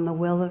on the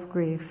will of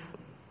grief,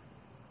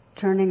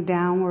 turning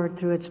downward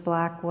through its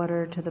black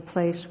water to the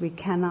place we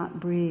cannot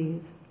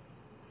breathe,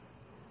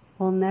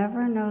 will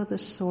never know the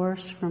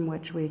source from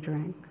which we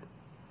drink,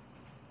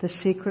 the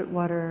secret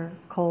water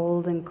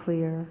cold and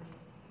clear,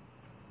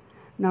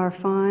 nor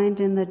find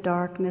in the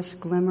darkness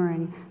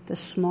glimmering the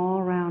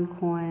small round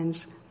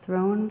coins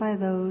thrown by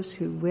those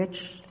who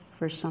wished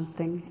for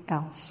something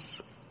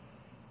else.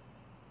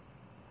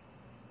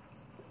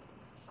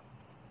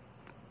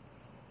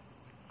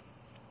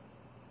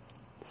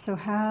 So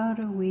how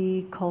do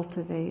we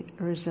cultivate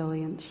a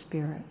resilient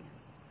spirit?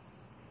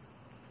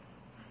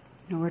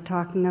 And we're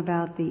talking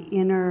about the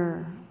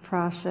inner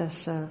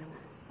process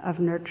of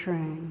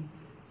nurturing.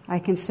 I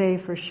can say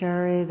for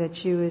Sherry that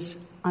she was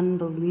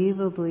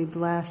unbelievably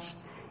blessed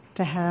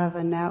to have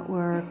a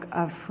network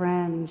of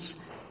friends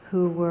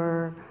who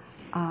were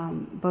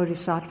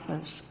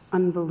bodhisattvas.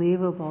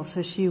 Unbelievable.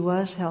 So she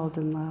was held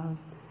in love.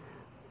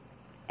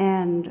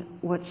 And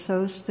what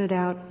so stood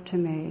out to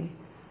me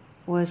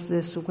was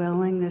this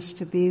willingness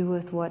to be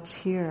with what's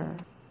here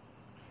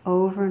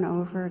over and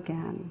over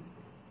again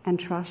and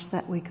trust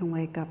that we can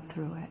wake up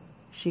through it.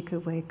 She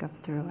could wake up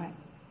through it.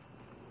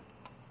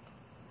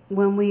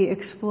 When we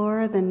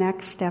explore the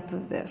next step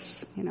of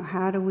this,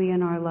 how do we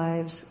in our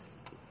lives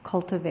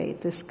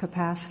cultivate this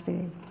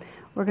capacity?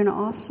 We're going to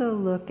also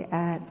look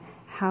at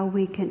how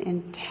we can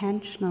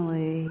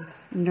intentionally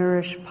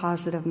nourish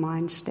positive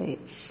mind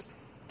states.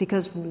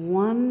 Because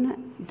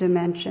one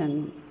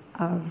dimension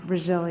of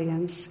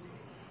resilience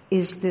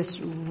is this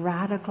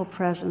radical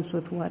presence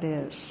with what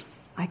is.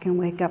 I can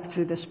wake up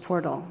through this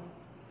portal.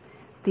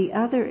 The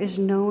other is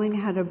knowing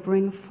how to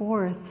bring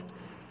forth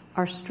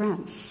our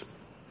strengths,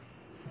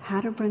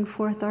 how to bring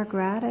forth our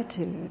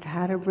gratitude,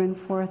 how to bring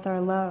forth our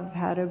love,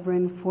 how to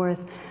bring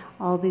forth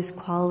all these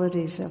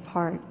qualities of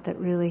heart that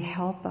really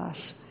help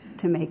us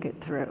to make it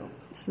through.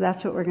 So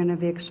that's what we're going to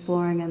be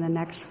exploring in the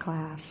next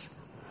class.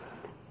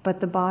 But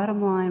the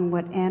bottom line,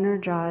 what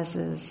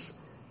energizes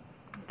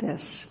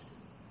this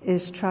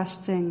is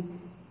trusting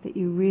that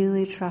you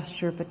really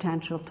trust your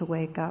potential to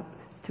wake up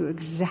through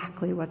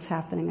exactly what's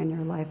happening in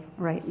your life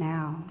right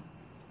now.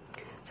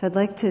 So I'd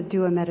like to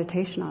do a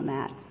meditation on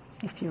that,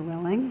 if you're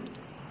willing.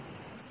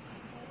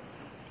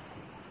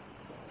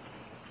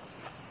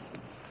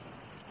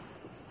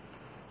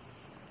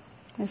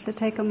 So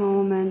take a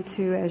moment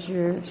to, as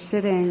you're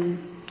sitting,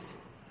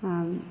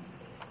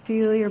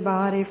 feel your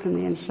body from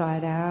the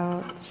inside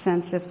out.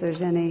 Sense if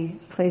there's any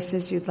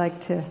places you'd like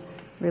to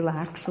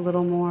relax a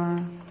little more.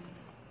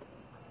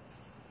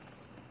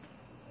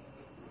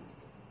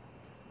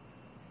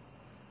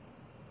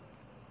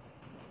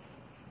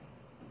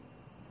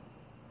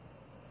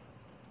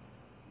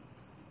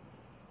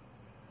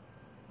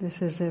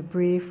 This is a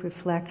brief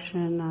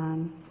reflection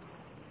on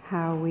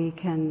how we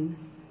can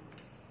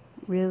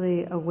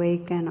really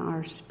awaken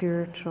our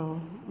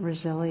spiritual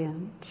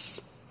resilience.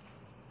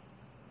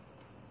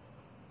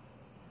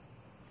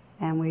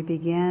 And we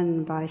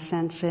begin by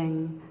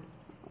sensing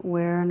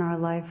where in our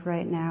life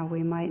right now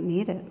we might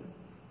need it.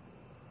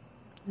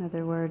 In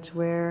other words,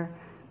 where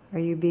are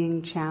you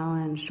being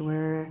challenged?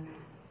 Where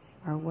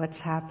or what's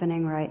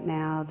happening right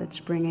now that's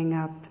bringing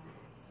up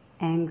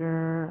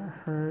anger,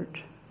 hurt,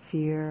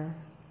 fear?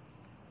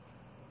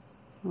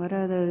 What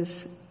are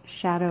those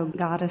shadow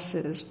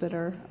goddesses that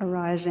are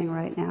arising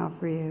right now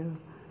for you?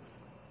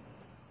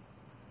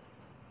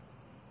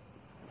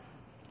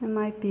 It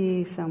might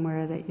be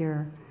somewhere that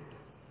you're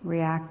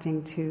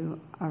reacting to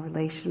a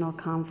relational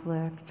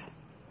conflict,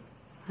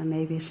 or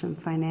maybe some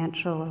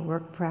financial or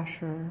work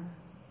pressure.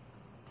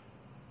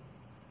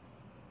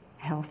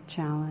 health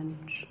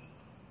challenge.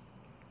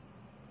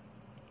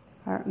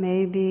 Or it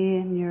may be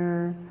in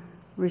your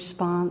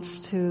response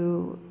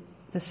to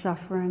the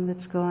suffering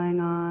that's going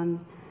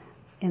on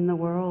in the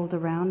world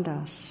around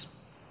us.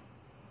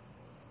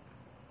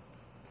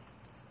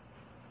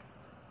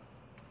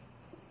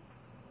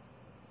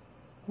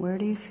 Where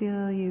do you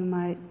feel you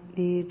might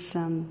need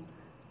some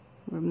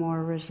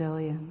more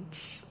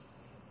resilience,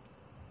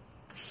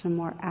 some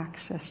more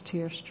access to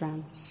your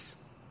strengths?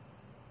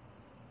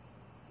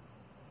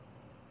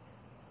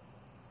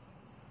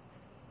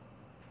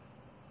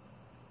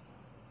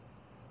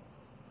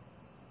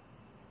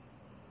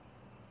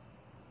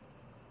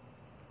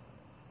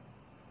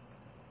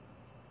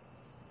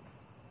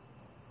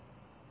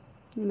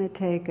 You may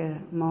take a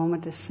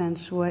moment to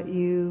sense what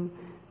you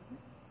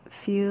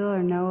feel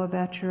or know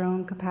about your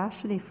own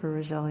capacity for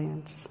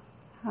resilience.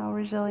 How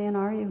resilient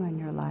are you in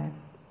your life?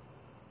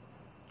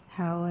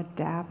 How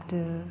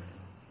adaptive?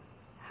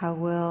 How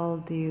well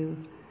do you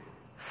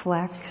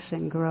flex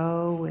and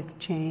grow with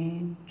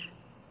change?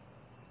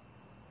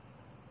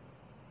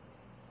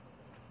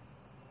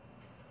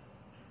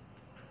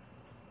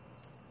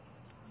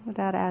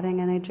 Without adding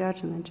any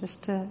judgment,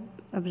 just to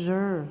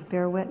observe,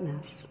 bear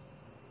witness.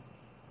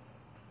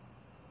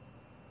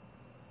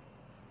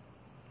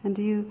 And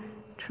do you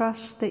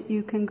trust that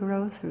you can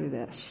grow through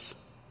this?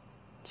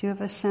 Do you have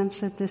a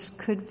sense that this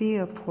could be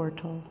a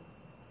portal,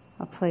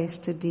 a place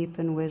to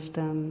deepen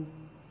wisdom,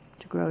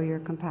 to grow your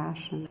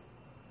compassion?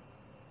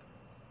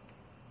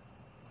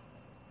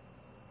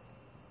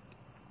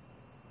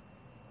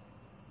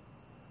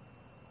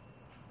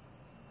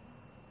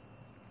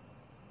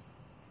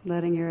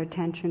 Letting your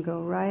attention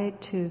go right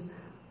to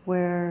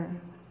where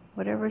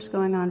whatever's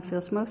going on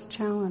feels most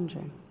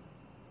challenging.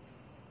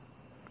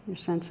 Your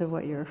sense of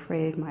what you're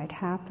afraid might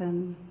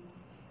happen,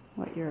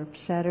 what you're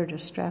upset or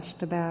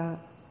distressed about.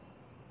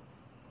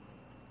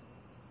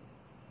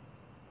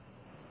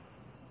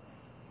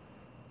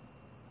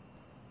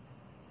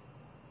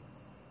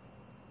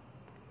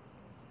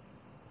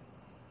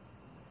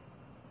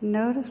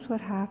 Notice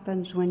what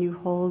happens when you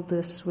hold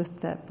this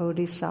with that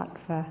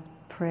bodhisattva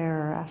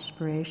prayer or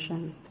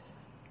aspiration.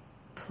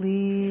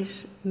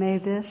 Please, may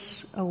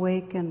this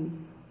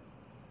awaken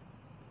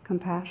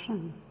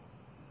compassion.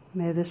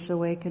 May this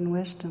awaken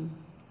wisdom.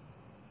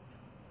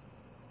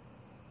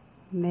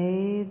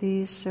 May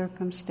these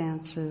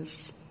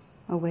circumstances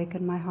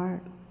awaken my heart.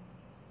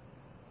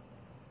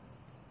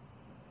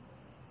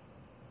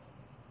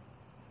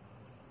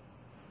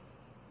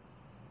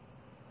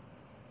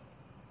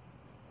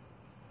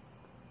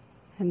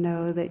 And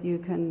know that you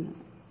can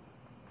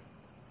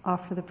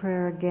offer the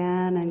prayer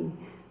again and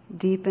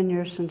deepen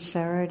your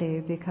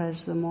sincerity,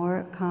 because the more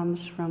it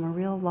comes from a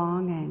real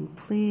longing,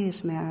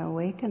 please may I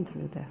awaken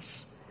through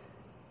this.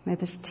 May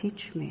this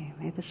teach me.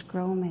 May this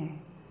grow me.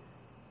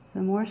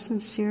 The more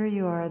sincere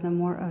you are, the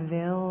more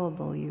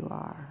available you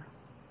are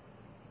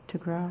to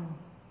grow.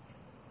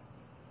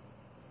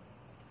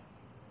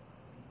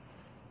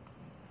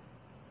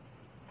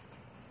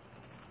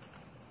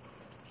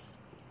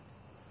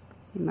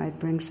 You might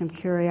bring some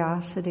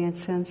curiosity and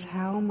sense,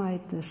 how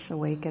might this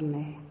awaken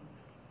me?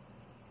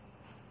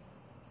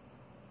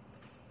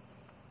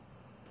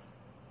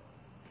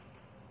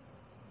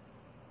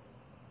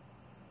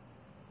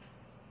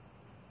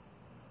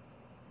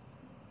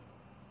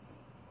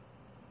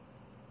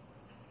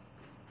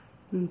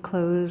 And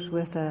close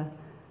with a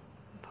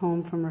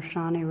poem from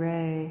Roshani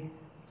Ray.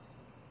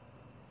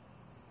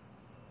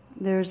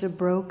 There's a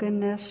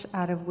brokenness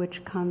out of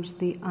which comes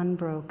the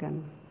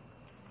unbroken,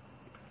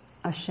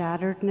 a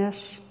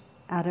shatteredness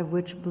out of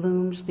which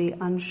blooms the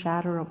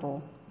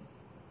unshatterable.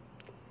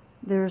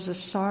 There is a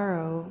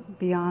sorrow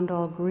beyond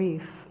all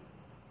grief,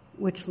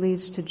 which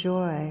leads to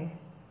joy,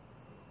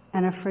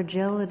 and a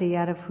fragility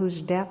out of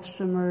whose depths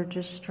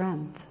emerges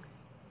strength.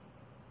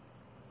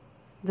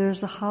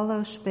 There's a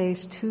hollow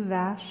space too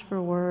vast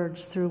for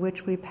words, through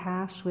which we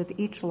pass with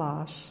each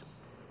loss,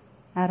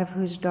 out of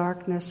whose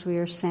darkness we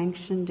are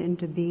sanctioned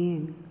into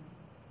being.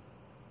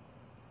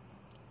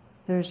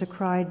 There's a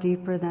cry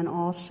deeper than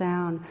all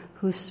sound,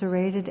 whose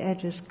serrated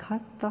edges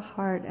cut the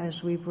heart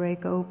as we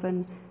break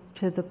open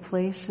to the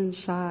place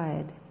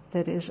inside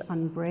that is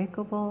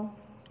unbreakable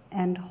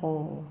and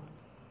whole.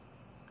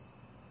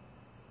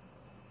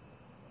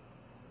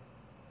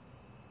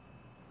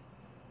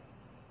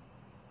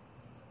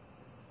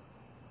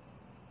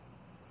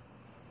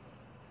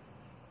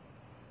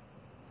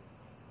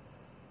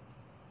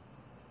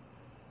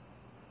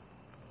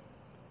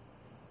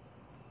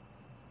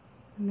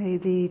 May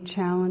the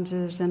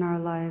challenges in our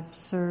life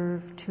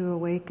serve to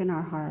awaken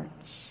our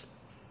hearts,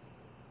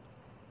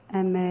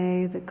 and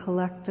may the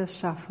collective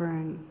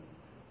suffering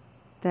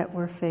that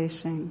we're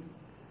facing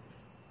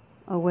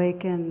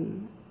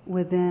awaken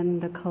within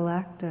the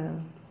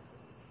collective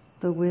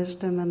the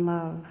wisdom and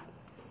love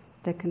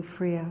that can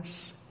free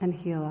us and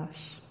heal us.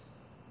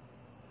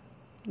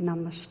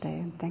 Namaste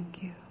and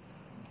thank you.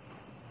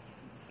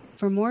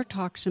 For more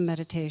talks and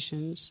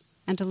meditations,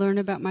 and to learn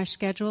about my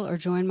schedule or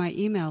join my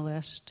email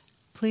list,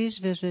 please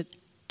visit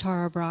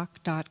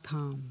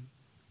tarabrach.com.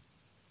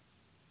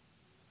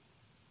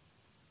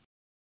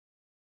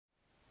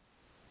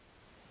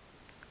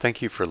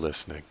 Thank you for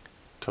listening.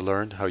 To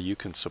learn how you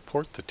can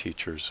support the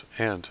teachers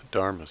and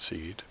Dharma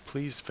Seed,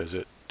 please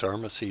visit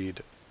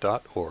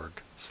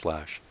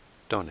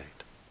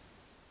dharmaseed.org/donate.